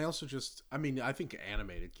thing. And I also just I think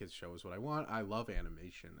animated kids show is what I want. I love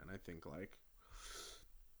animation, and I think like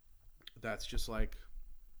that's just like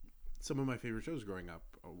some of my favorite shows growing up,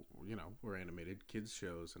 you know, were animated kids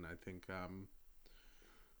shows. And I think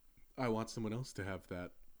I want someone else to have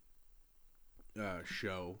that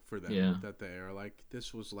show for them. Yeah. That they are like,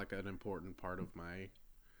 this was like an important part of my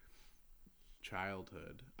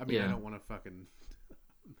childhood. I mean, I Yeah. don't want to fucking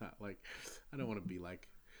not like, I don't want to be like,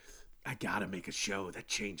 I gotta make a show that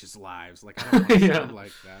changes lives. Like, I don't want to Yeah. sound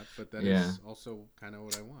like that, but that Yeah. is also kind of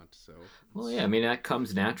what I want. So, Well, yeah, I mean that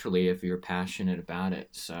comes naturally if you're passionate about it.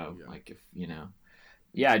 So, Yeah. like, if you know,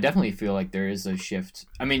 yeah, I definitely feel like there is a shift.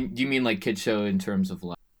 I mean, do you mean like kid show in terms of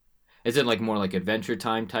like, is it like more like Adventure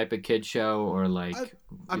Time type of kid show, or like?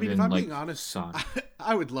 I mean, if even, I'm like, being honest, Sonic?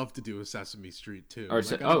 I would love to do a Sesame Street too. Or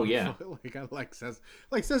like, I oh, don't yeah. like I like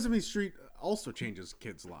Sesame Street also changes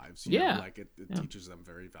kids' lives. You know? Yeah. Like it Yeah. teaches them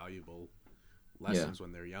very valuable lessons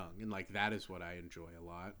when they're young, and like that is what I enjoy a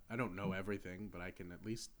lot. I don't know everything, but I can at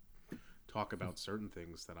least talk about certain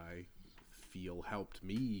things that I feel helped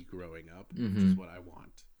me growing up, which is Mhm. what I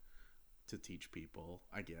want to teach people,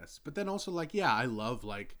 I guess. But then also like, yeah, I love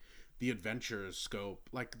like the adventure scope,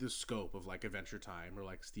 like the scope of like Adventure Time or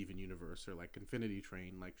like Steven Universe or like Infinity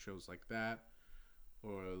Train, like shows like that,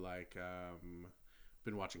 or like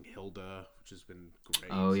been watching Hilda, which has been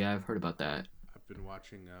great. Oh yeah, I've heard about that. I've been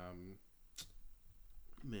watching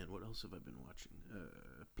man, what else have I been watching?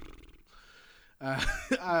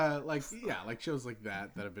 Like yeah, like shows like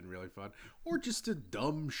that have been really fun, or just a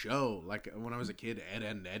dumb show. Like when I was a kid, Ed,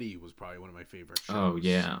 Edd n Eddy was probably one of my favorite shows. Oh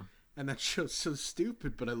yeah. And that show's so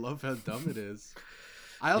stupid, but I love how dumb it is.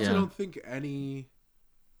 I also Yeah. don't think any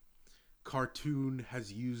cartoon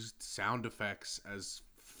has used sound effects as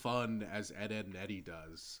fun as Ed, Edd n Eddy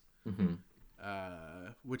does. Hmm.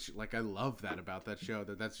 Which like I love that about that show.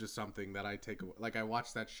 That's just something that I take away. Like I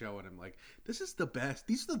watch that show and I'm like, this is the best.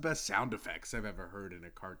 These are the best sound effects I've ever heard in a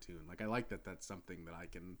cartoon. Like I like that. That's something that I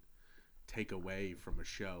can take away from a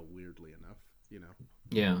show. Weirdly enough, you know.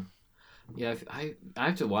 Yeah. Yeah, I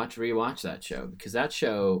have to rewatch that show, because that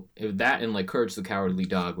show, that and like Courage the Cowardly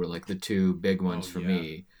Dog were like the two big ones for yeah.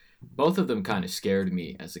 me. Both of them kind of scared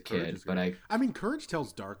me as a Courage kid, is but great. I mean, Courage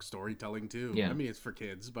tells dark storytelling too. Yeah. I mean, it's for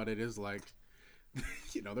kids, but it is like,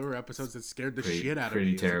 you know, there were episodes that scared the pretty, shit out of me.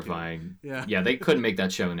 pretty as a kid. terrifying. Yeah. Yeah, they couldn't make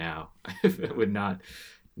that show now. It would not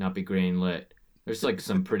be green lit. There's like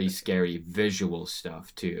some pretty scary visual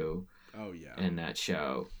stuff too Oh yeah. in that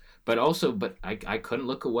show. but I couldn't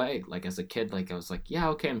look away. Like as a kid, like I was like, yeah,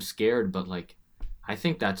 okay, I'm scared, but like I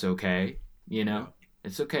think that's okay. You know,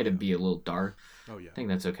 it's okay to be a little dark. Oh yeah. I think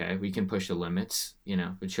that's okay. We can push the limits, you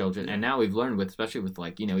know, with children. And now we've learned with, especially with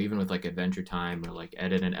like, you know, even with like Adventure Time or like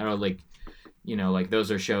Ed, and or like, you know, like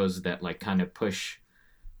those are shows that like kind of push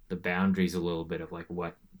the boundaries a little bit of like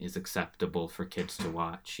what is acceptable for kids to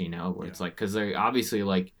watch, you know, where it's like, because they're obviously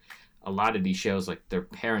like a lot of these shows, like their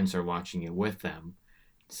parents are watching it with them.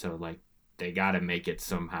 So like they got to make it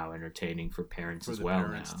somehow entertaining for parents For as the well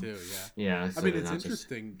parents now. too, Yeah. I So mean, they're it's not just-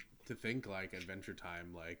 interesting to think like Adventure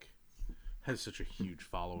Time like has such a huge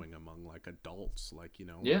following among like adults. Like, you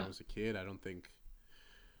know, when I was a kid, I don't think.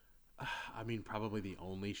 I mean, probably the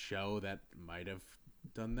only show that might have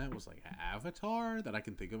done that was like Avatar that I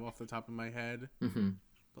can think of off the top of my head. Mhm.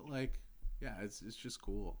 But like, yeah, it's just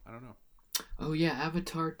cool. I don't know. Oh yeah,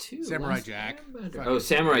 Avatar 2. Samurai Last Jack. Airbender. Oh,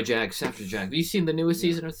 Samurai Jack, Sapphire Jack. Have you seen the newest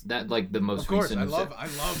season? Or that like the most Of course, recent? I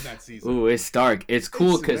love that season. Ooh, it's dark. It's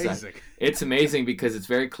cool It's because amazing. it's amazing because it's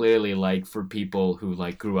very clearly like for people who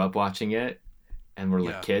like grew up watching it and were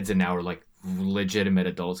like kids and now are like legitimate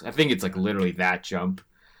adults. I think it's like literally that jump.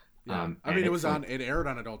 Yeah. I and mean, it's like- it aired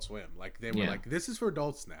on Adult Swim. Like they were like, this is for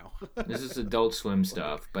adults now. This is Adult Swim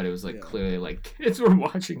stuff, but it was like clearly like kids were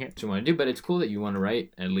watching it. What you want to do, but it's cool that you want to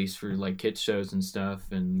write at least for like kids shows and stuff,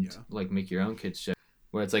 and like make your own kids show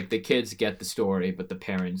where it's like the kids get the story, but the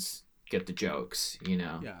parents get the jokes. You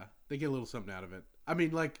know? Yeah, they get a little something out of it. I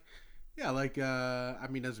mean, like, I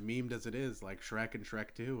mean, as memed as it is, like Shrek and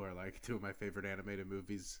Shrek 2 are like two of my favorite animated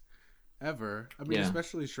movies ever. I mean,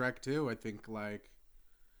 especially Shrek 2. I think like.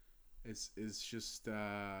 It's just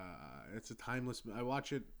it's a timeless. I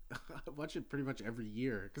watch it pretty much every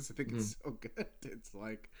year because I think it's so good. It's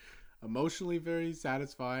like emotionally very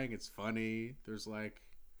satisfying. It's funny. There's like,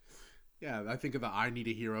 I think of the "I Need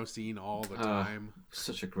a Hero" scene all the time.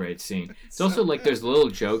 Such a great scene. It's also like there's little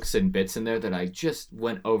jokes and bits in there that I just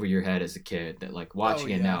went over your head as a kid. That like watching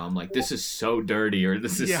it now, I'm like, this is so dirty, or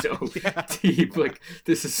this is so deep. Like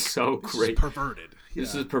this is so great. Perverted.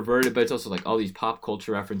 This is perverted, but it's also like all these pop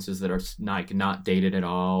culture references that are like not dated at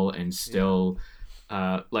all and still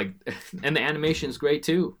like, and the animation's great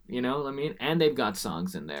too, you know what I mean? And they've got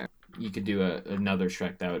songs in there. You could do another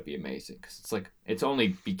Shrek, that would be amazing because it's like it's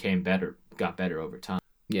only got better over time.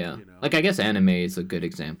 Yeah, you know? Like I guess anime is a good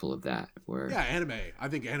example of that. Where anime. I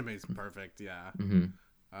think anime is perfect. Yeah. Mm-hmm.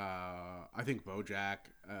 I think BoJack.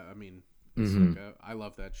 I mean, it's like I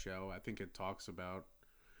love that show. I think it talks about.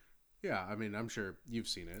 Yeah, I mean, I'm sure you've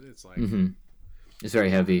seen it. It's like it's very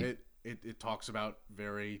heavy. It talks about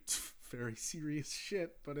very very serious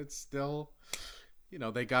shit, but it's still, you know,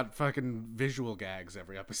 they got fucking visual gags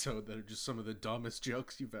every episode that are just some of the dumbest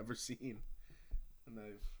jokes you've ever seen, and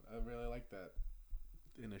I really like that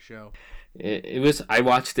in a show. It was. I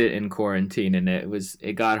watched it in quarantine, and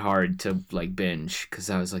it got hard to like binge because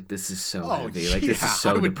I was like, "This is so heavy. Like this is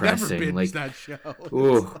so depressing." Never binge like that show.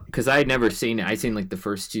 Ooh, because I had never seen it. I seen like the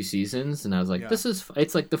first 2 seasons, and I was like, "This is."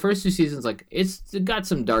 It's like the first 2 seasons, like it got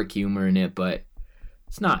some dark humor in it, but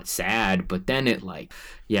it's not sad. But then it like,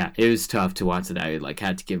 it was tough to watch it. I like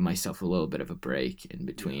had to give myself a little bit of a break in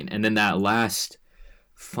between, and then that last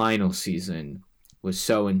final season was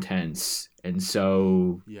so intense and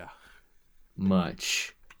so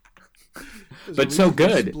much. But so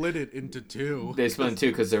good. They split it into 2. They split it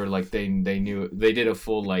 2 because they were like they knew they did a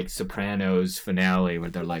full like Sopranos finale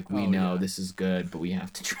where they're like, we know this is good, but we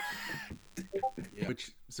have to try.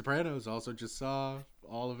 Which Sopranos also just saw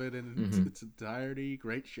all of it in its entirety.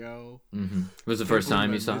 Great show. It was the first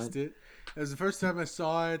time you saw it? It was the first time I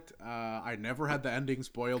saw it. I never had the ending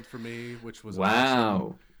spoiled for me, which was wow.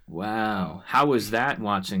 awesome. Wow. How was that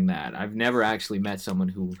watching that? I've never actually met someone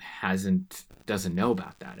who doesn't know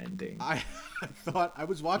about that ending. I thought I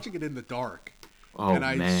was watching it in the dark. Oh, and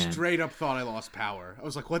I man. straight up thought I lost power. I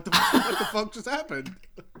was like, what the fuck just happened?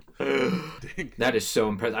 That is so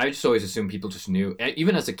impressive. I just always assumed people just knew.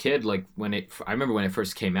 Even as a kid, like I remember when it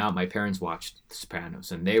first came out, my parents watched The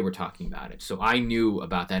Sopranos and they were talking about it. So I knew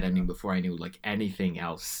about that ending before I knew like anything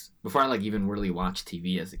else. Before I like even really watched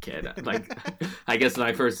TV as a kid. Like I guess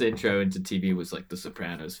my first intro into TV was like The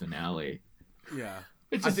Sopranos finale. Yeah.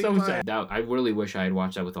 It's just so sad. I really wish I had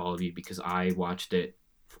watched that with all of you because I watched it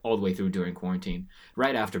all the way through during quarantine,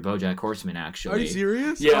 right after BoJack Horseman. Actually, are you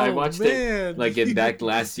serious? Yeah, I watched it like back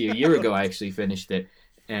last year ago. I actually finished it,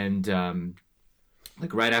 and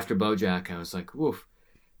like right after BoJack, I was like, "Woof,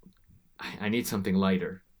 I need something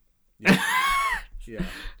lighter." Yeah.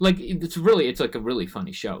 Like it's like a really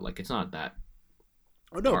funny show. Like it's not that.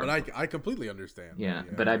 Oh no, but I completely understand. Yeah,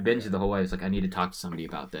 but I binged the whole way. I was like, I need to talk to somebody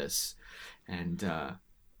about this, and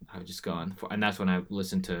I would just go on, and that's when I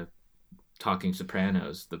listened to Talking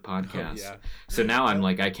Sopranos, the podcast. yeah. So now I'm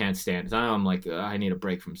like, I can't stand it. Now I'm like, I need a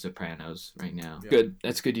break from Sopranos right now. Yeah. Good.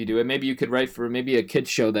 That's good you do it. Maybe you could write for maybe a kid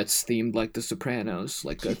show that's themed like the Sopranos,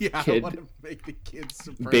 like a I kid want to make the kids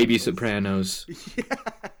Sopranos. baby Sopranos. Yeah.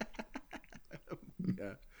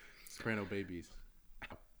 Yeah. Soprano babies.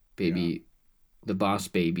 Baby, the boss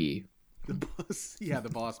baby. The boss, the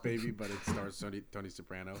boss baby, but it stars Tony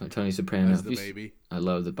Soprano Tony Soprano. as the baby. I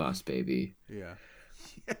love the boss baby. Yeah.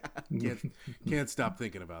 Can't stop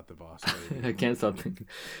thinking about the boss baby. I can't stop thinking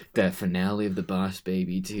that finale of the boss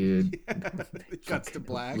baby, dude. It cuts to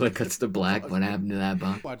black. Like cuts to black. What happened to that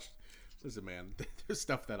boss? Listen, man, there's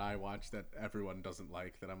stuff that I watch that everyone doesn't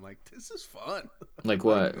like that I'm like, this is fun. Like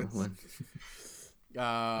what?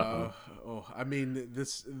 I mean,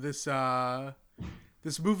 this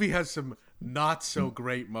movie has some not so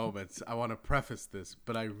great moments. I want to preface this,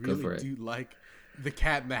 but I really do like the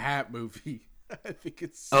Cat in the Hat movie. I think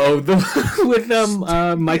it's with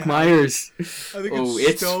Mike Myers. I think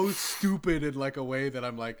it's so stupid in like a way that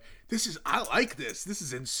I'm like, I like this. This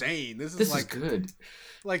is insane. This is good.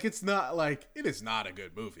 Like it's not like it is not a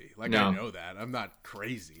good movie. Like I know that. I'm not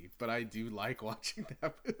crazy, but I do like watching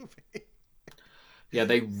that movie. Yeah,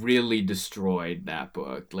 they really destroyed that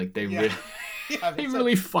book. Like they really they like,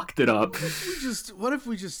 really fucked it up. What if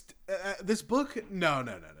we just this book? No.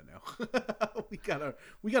 we got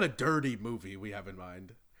a dirty movie we have in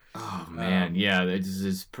mind. Oh man, yeah, this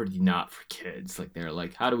is pretty not for kids. Like they're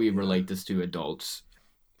like, how do we relate this to adults?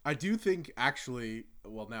 I do think actually.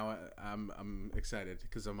 Well, now I'm excited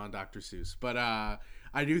because I'm on Dr. Seuss, but I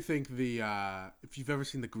do think if you've ever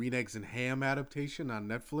seen the Green Eggs and Ham adaptation on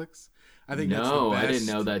Netflix, I think that's the best. I didn't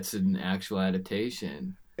know that's an actual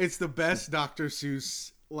adaptation. It's the best Dr.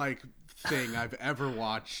 Seuss like thing I've ever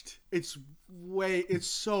watched. It's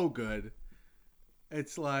so good.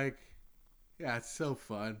 It's like, it's so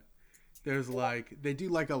fun. There's like, they do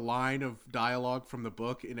like a line of dialogue from the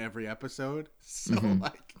book in every episode. So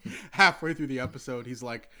like halfway through the episode, he's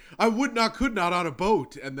like, I could not on a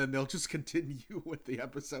boat. And then they'll just continue with the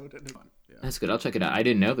episode. And That's good. I'll check it out. I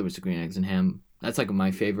didn't know there was a Green Eggs and Ham. That's like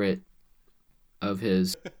my favorite of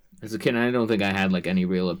his. As a kid, I don't think I had like any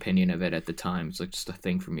real opinion of it at the time. It's like just a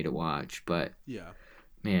thing for me to watch. But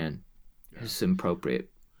man, it's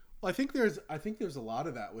appropriate. Well, I think there's a lot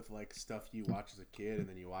of that with like stuff you watch as a kid and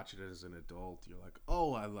then you watch it as an adult. You're like,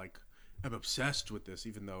 oh, I'm obsessed with this,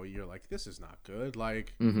 even though you're like, this is not good.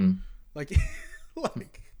 Like,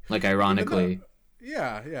 like ironically.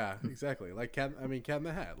 Yeah, exactly. Like Cat in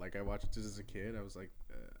the Hat. Like I watched this as a kid. I was like,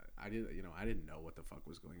 I didn't know what the fuck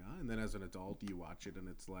was going on. And then as an adult, you watch it and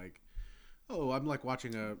it's like, oh, I'm like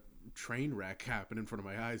watching a train wreck happen in front of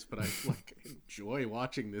my eyes, but I like enjoy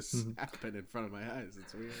watching this happen in front of my eyes.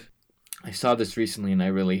 It's weird. I saw this recently and I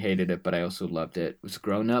really hated it, but I also loved it. It was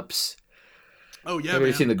Grown Ups. Oh yeah, have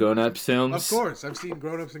you seen the Grown Ups films? Of course, I've seen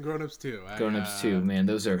Grown Ups and Grown Ups 2. Grown Ups 2, man,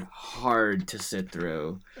 those are hard to sit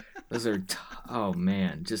through. Those are oh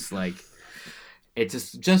man, just like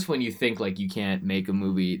it's just when you think like you can't make a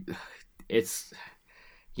movie, it's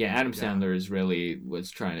Adam Sandler was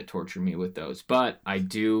trying to torture me with those, but I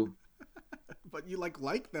do. But you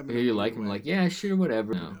like them. You like them, like sure,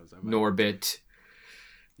 whatever. No. Norbit.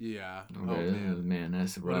 Yeah. Norbit. Man,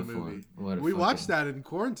 that's a rough one. We watched that in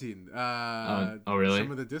quarantine. Oh, really? Some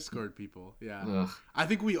of the Discord people. Yeah. Ugh. I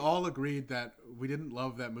think we all agreed that we didn't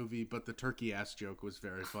love that movie, but the turkey ass joke was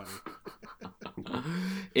very funny.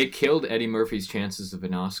 It killed Eddie Murphy's chances of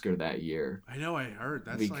an Oscar that year. I know. I heard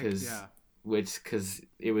that's because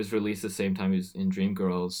it was released the same time as in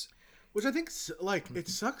Dreamgirls. Which I think like it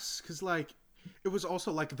sucks because like it was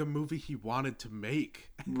also like the movie he wanted to make.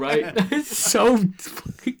 Right. It's so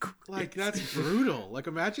like that's brutal. Like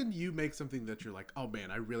imagine you make something that you're like, oh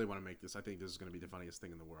man, I really want to make this. I think this is going to be the funniest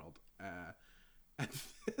thing in the world. And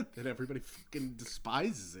then everybody fucking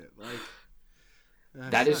despises it. Like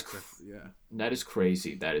that is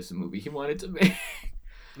crazy. That is the movie he wanted to make.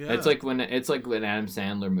 Yeah. It's like when Adam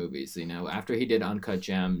Sandler movies, after he did Uncut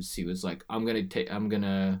Gems, he was like,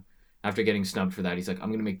 after getting snubbed for that, he's like, I'm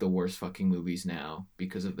gonna make the worst fucking movies now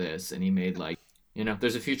because of this. And he made like,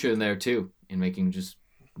 there's a future in there too, in making just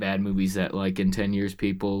bad movies that like in 10 years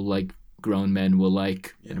people like grown men will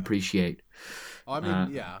like and appreciate. Oh,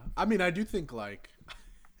 I mean, I do think like,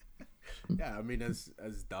 I mean, as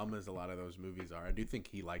dumb as a lot of those movies are, I do think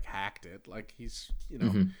he like hacked it. Like he's,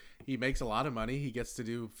 he makes a lot of money. He gets to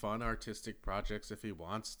do fun artistic projects if he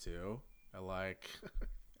wants to. I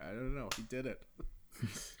don't know. He did it.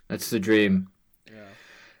 That's the dream. Yeah.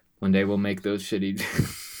 One day we'll make those shitty.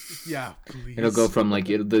 Yeah, please. It'll go from like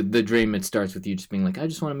the dream. It starts with you just being like, I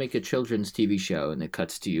just want to make a children's TV show, and it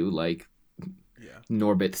cuts to you like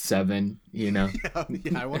Norbit 7. You know,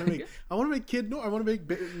 I want to make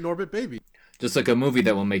Norbit Baby. Just like a movie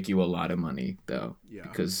that will make you a lot of money though, Yeah,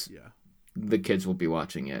 because the kids will be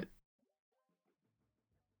watching it.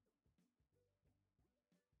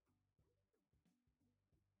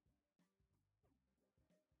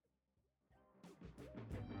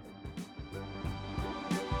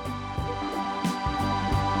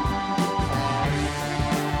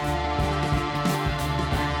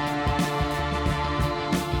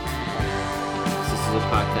 A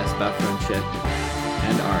podcast about friendship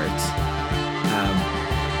and art.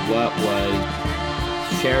 What was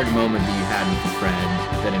a shared moment that you had with a friend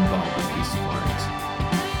that involved a piece of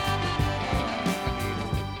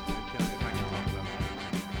If I can talk about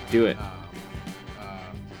art? Do it.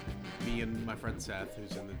 Me and my friend Seth,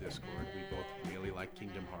 who's in the Discord, we both really like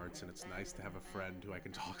Kingdom Hearts, and it's nice to have a friend who I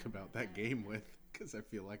can talk about that game with, because I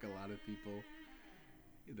feel like a lot of people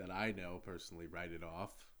that I know personally write it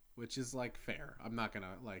off. Which is, like, fair. I'm not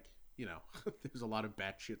gonna, like, you know, there's a lot of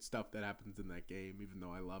batshit stuff that happens in that game, even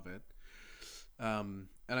though I love it. And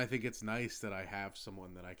I think it's nice that I have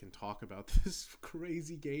someone that I can talk about this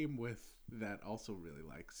crazy game with that also really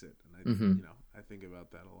likes it. And, you know, I think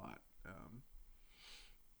about that a lot.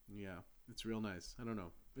 Yeah, it's real nice. I don't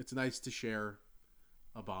know. It's nice to share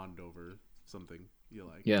a bond over something you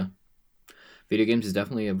like. Yeah. Video games is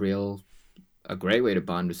definitely a great way to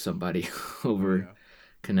bond with somebody over...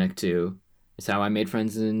 connect to. It's how I made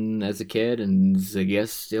friends as a kid, and I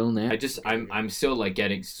guess still now. I'm still like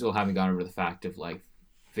still haven't gotten over the fact of like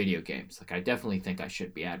video games. Like I definitely think I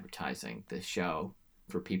should be advertising this show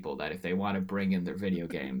for people that if they want to bring in their video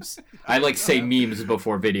games. I like say memes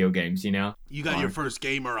before video games, you know? You got your first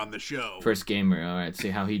gamer on the show. First gamer, all right,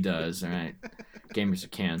 see how he does, all right. Gamers are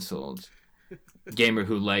canceled. Gamer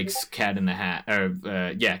who likes Cat in the Hat, or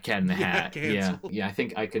Cat in the Hat. Yeah, I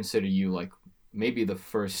think I consider you like maybe the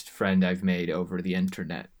first friend I've made over the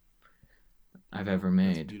internet I've ever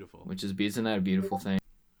made. That's beautiful. Which isn't that a beautiful thing?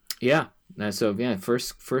 Yeah.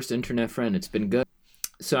 First internet friend. It's been good.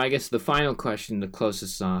 So I guess the final question, the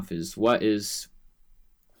closest off, is what is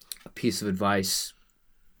a piece of advice,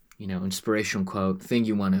 inspirational quote, thing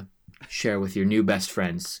you want to share with your new best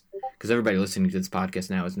friends? Because everybody listening to this podcast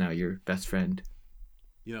now is now your best friend.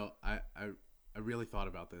 I really thought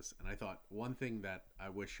about this, and I thought one thing that I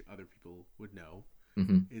wish other people would know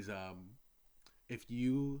is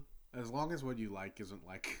as long as what you like isn't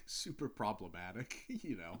like super problematic,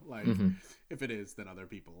 if it is, then other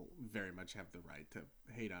people very much have the right to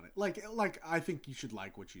hate on it. Like I think you should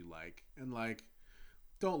like what you like, and like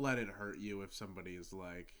don't let it hurt you if somebody is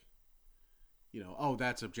like, oh,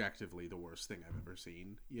 that's objectively the worst thing I've ever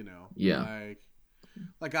seen, Yeah.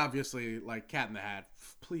 Like obviously, like Cat in the Hat,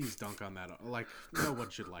 please dunk on that. Like, no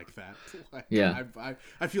one should like that. Like, yeah.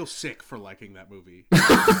 I feel sick for liking that movie.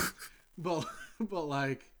 but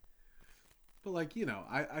like,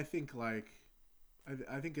 I think I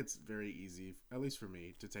think it's very easy, at least for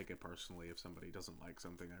me, to take it personally if somebody doesn't like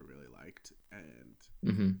something I really liked.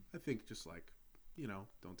 And I think just like,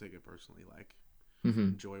 don't take it personally. Like,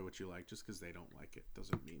 enjoy what you like. Just because they don't like it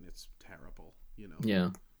doesn't mean it's terrible,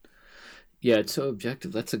 Yeah. Yeah, it's so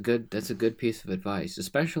objective. That's a good piece of advice,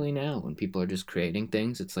 especially now when people are just creating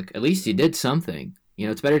things. It's like, at least you did something.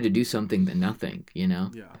 It's better to do something than nothing, Yeah,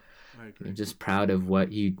 I agree. You're just proud of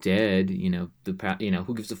what you did,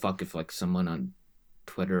 who gives a fuck if like someone on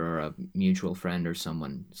Twitter or a mutual friend or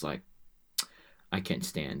someone is like, I can't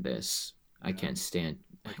stand this. Yeah. I can't.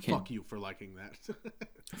 Fuck you for liking that.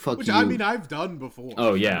 Fuck Which, you. I mean, I've done before.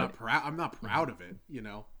 Oh, yeah. I'm not proud of it,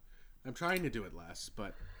 I'm trying to do it less,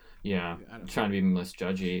 but... Yeah, trying to be less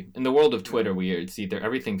judgy. In the world of Twitter, it's either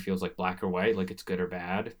everything feels like black or white, like it's good or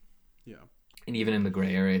bad. Yeah. And even in the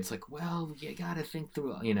gray area, it's like, well, you gotta think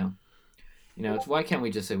through, it's why can't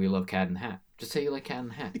we just say we love Cat in the Hat? Just say you like Cat in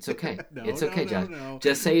the Hat. It's okay. It's okay, Josh. No.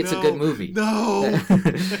 Just say it's a good movie. No.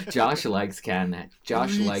 Josh likes Cat in the Hat.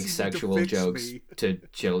 Josh Please, likes sexual jokes to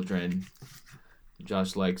children.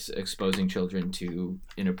 Josh likes exposing children to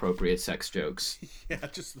inappropriate sex jokes. Yeah,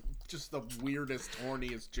 just the weirdest,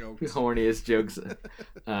 horniest jokes. Horniest jokes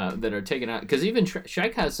that are taken out. Because even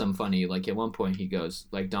Shrek has some funny. Like at one point, he goes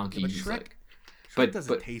like Donkey. Yeah, he's Shrek, like, Shrek does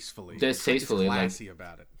it tastefully. Does tastefully, classy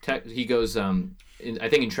about it. He goes. I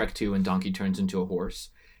think in Shrek 2, when Donkey turns into a horse,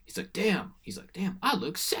 he's like, "Damn!" I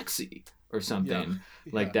look sexy or something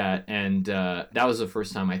like that. And that was the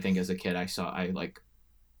first time I think as a kid I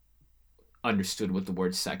understood what the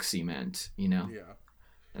word sexy meant, Yeah.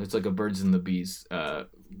 It's like a birds and the bees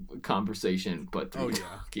conversation, but through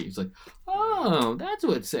games. Like, oh, that's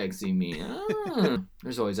what sexy means. Oh.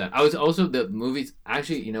 There's always that. I was also the movies.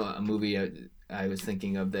 Actually, a movie I was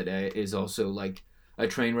thinking of that is also like a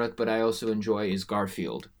train wreck, but I also enjoy is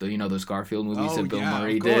Garfield. Those Garfield movies that Bill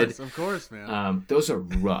Murray did. Of course, man. Those are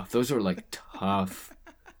rough. Those are like tough.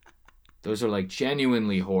 Those are like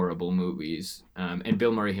genuinely horrible movies. And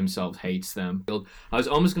Bill Murray himself hates them. I was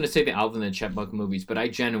almost going to say the Alvin and the Chipmunk movies, but I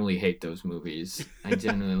genuinely hate those movies. I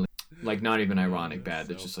genuinely, like, not even ironic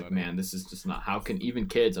bad. It's just funny. Like, man, this is just not, how can, even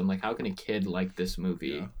kids, I'm like, how can a kid like this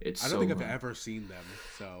movie? Yeah. I don't think I've ever seen them,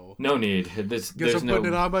 so. No need. There's I'm putting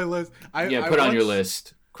it on my list. Put on your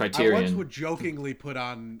list. Criterion. I once would jokingly put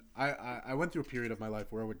on, I went through a period of my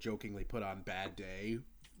life where I would jokingly put on Bad Day,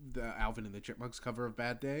 the Alvin and the Chipmunks cover of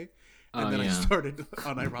Bad Day. And then I started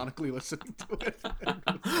unironically listening to it.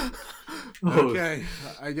 Okay,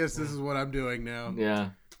 I guess this is what I'm doing now. Yeah.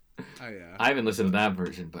 I haven't listened to that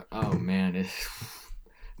version, but oh man,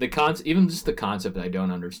 even just the concept I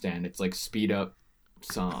don't understand. It's like speed up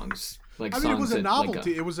songs. Like, it was a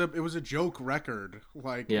novelty. It was a joke record.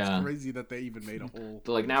 Like, it's crazy that they even made a whole.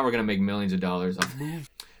 Like, now we're gonna make millions of dollars off.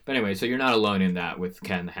 But anyway, so you're not alone in that with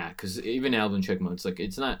Cat in the Hat, because even Alvin Chipmunks, like,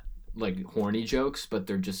 it's not like horny jokes, but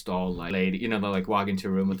they're just all like lady, they'll like walk into a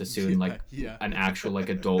room with a suit and like an actual like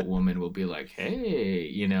adult woman will be like, hey,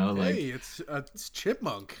 like, hey, it's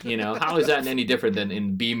Chipmunk. How is that any different than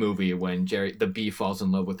in Bee Movie when the bee falls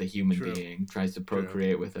in love with a human being, tries to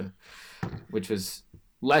procreate with which was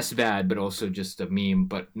less bad, but also just a meme,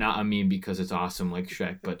 but not a meme because it's awesome like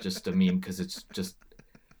Shrek, but just a meme because it's just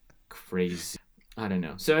crazy. I don't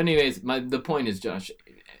know. So anyways, the point is, Josh,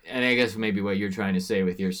 and I guess maybe what you're trying to say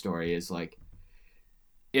with your story is like,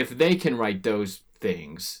 if they can write those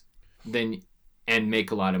things, then and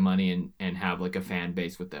make a lot of money and have like a fan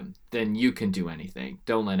base with them, then you can do anything.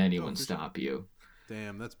 Don't let anyone stop you.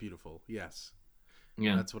 Damn, that's beautiful. Yes.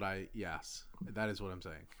 Yeah. That is what I'm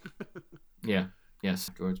saying. Yeah.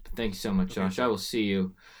 Yes, George. Thank you so much, Josh. I will see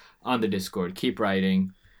you on the Discord. Keep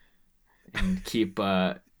writing and keep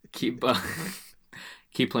playing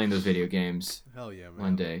those video games. Hell yeah, man.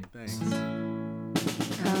 One day. Thanks.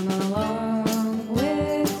 Come along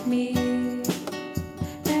with me,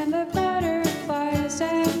 and the butterflies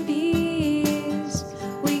and bees.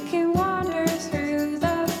 We can wander through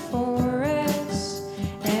the forest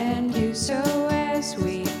and do so as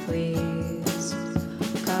we please.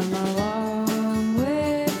 Come along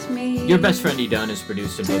with me. Your Best Friend Edun is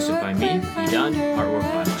produced and hosted by me, Edun. Artwork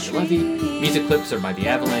by Maya Levy. Music clips are by The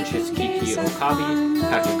Avalanches, Kiki Okabe,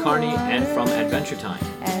 Patrick Carney, and from Adventure Time.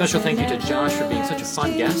 Special thank you to Josh for being such a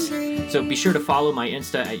fun guest. So be sure to follow my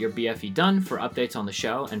Insta at YourBFEDone for updates on the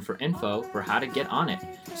show and for info for how to get on it.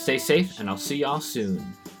 Stay safe, and I'll see y'all soon.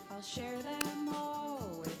 I'll share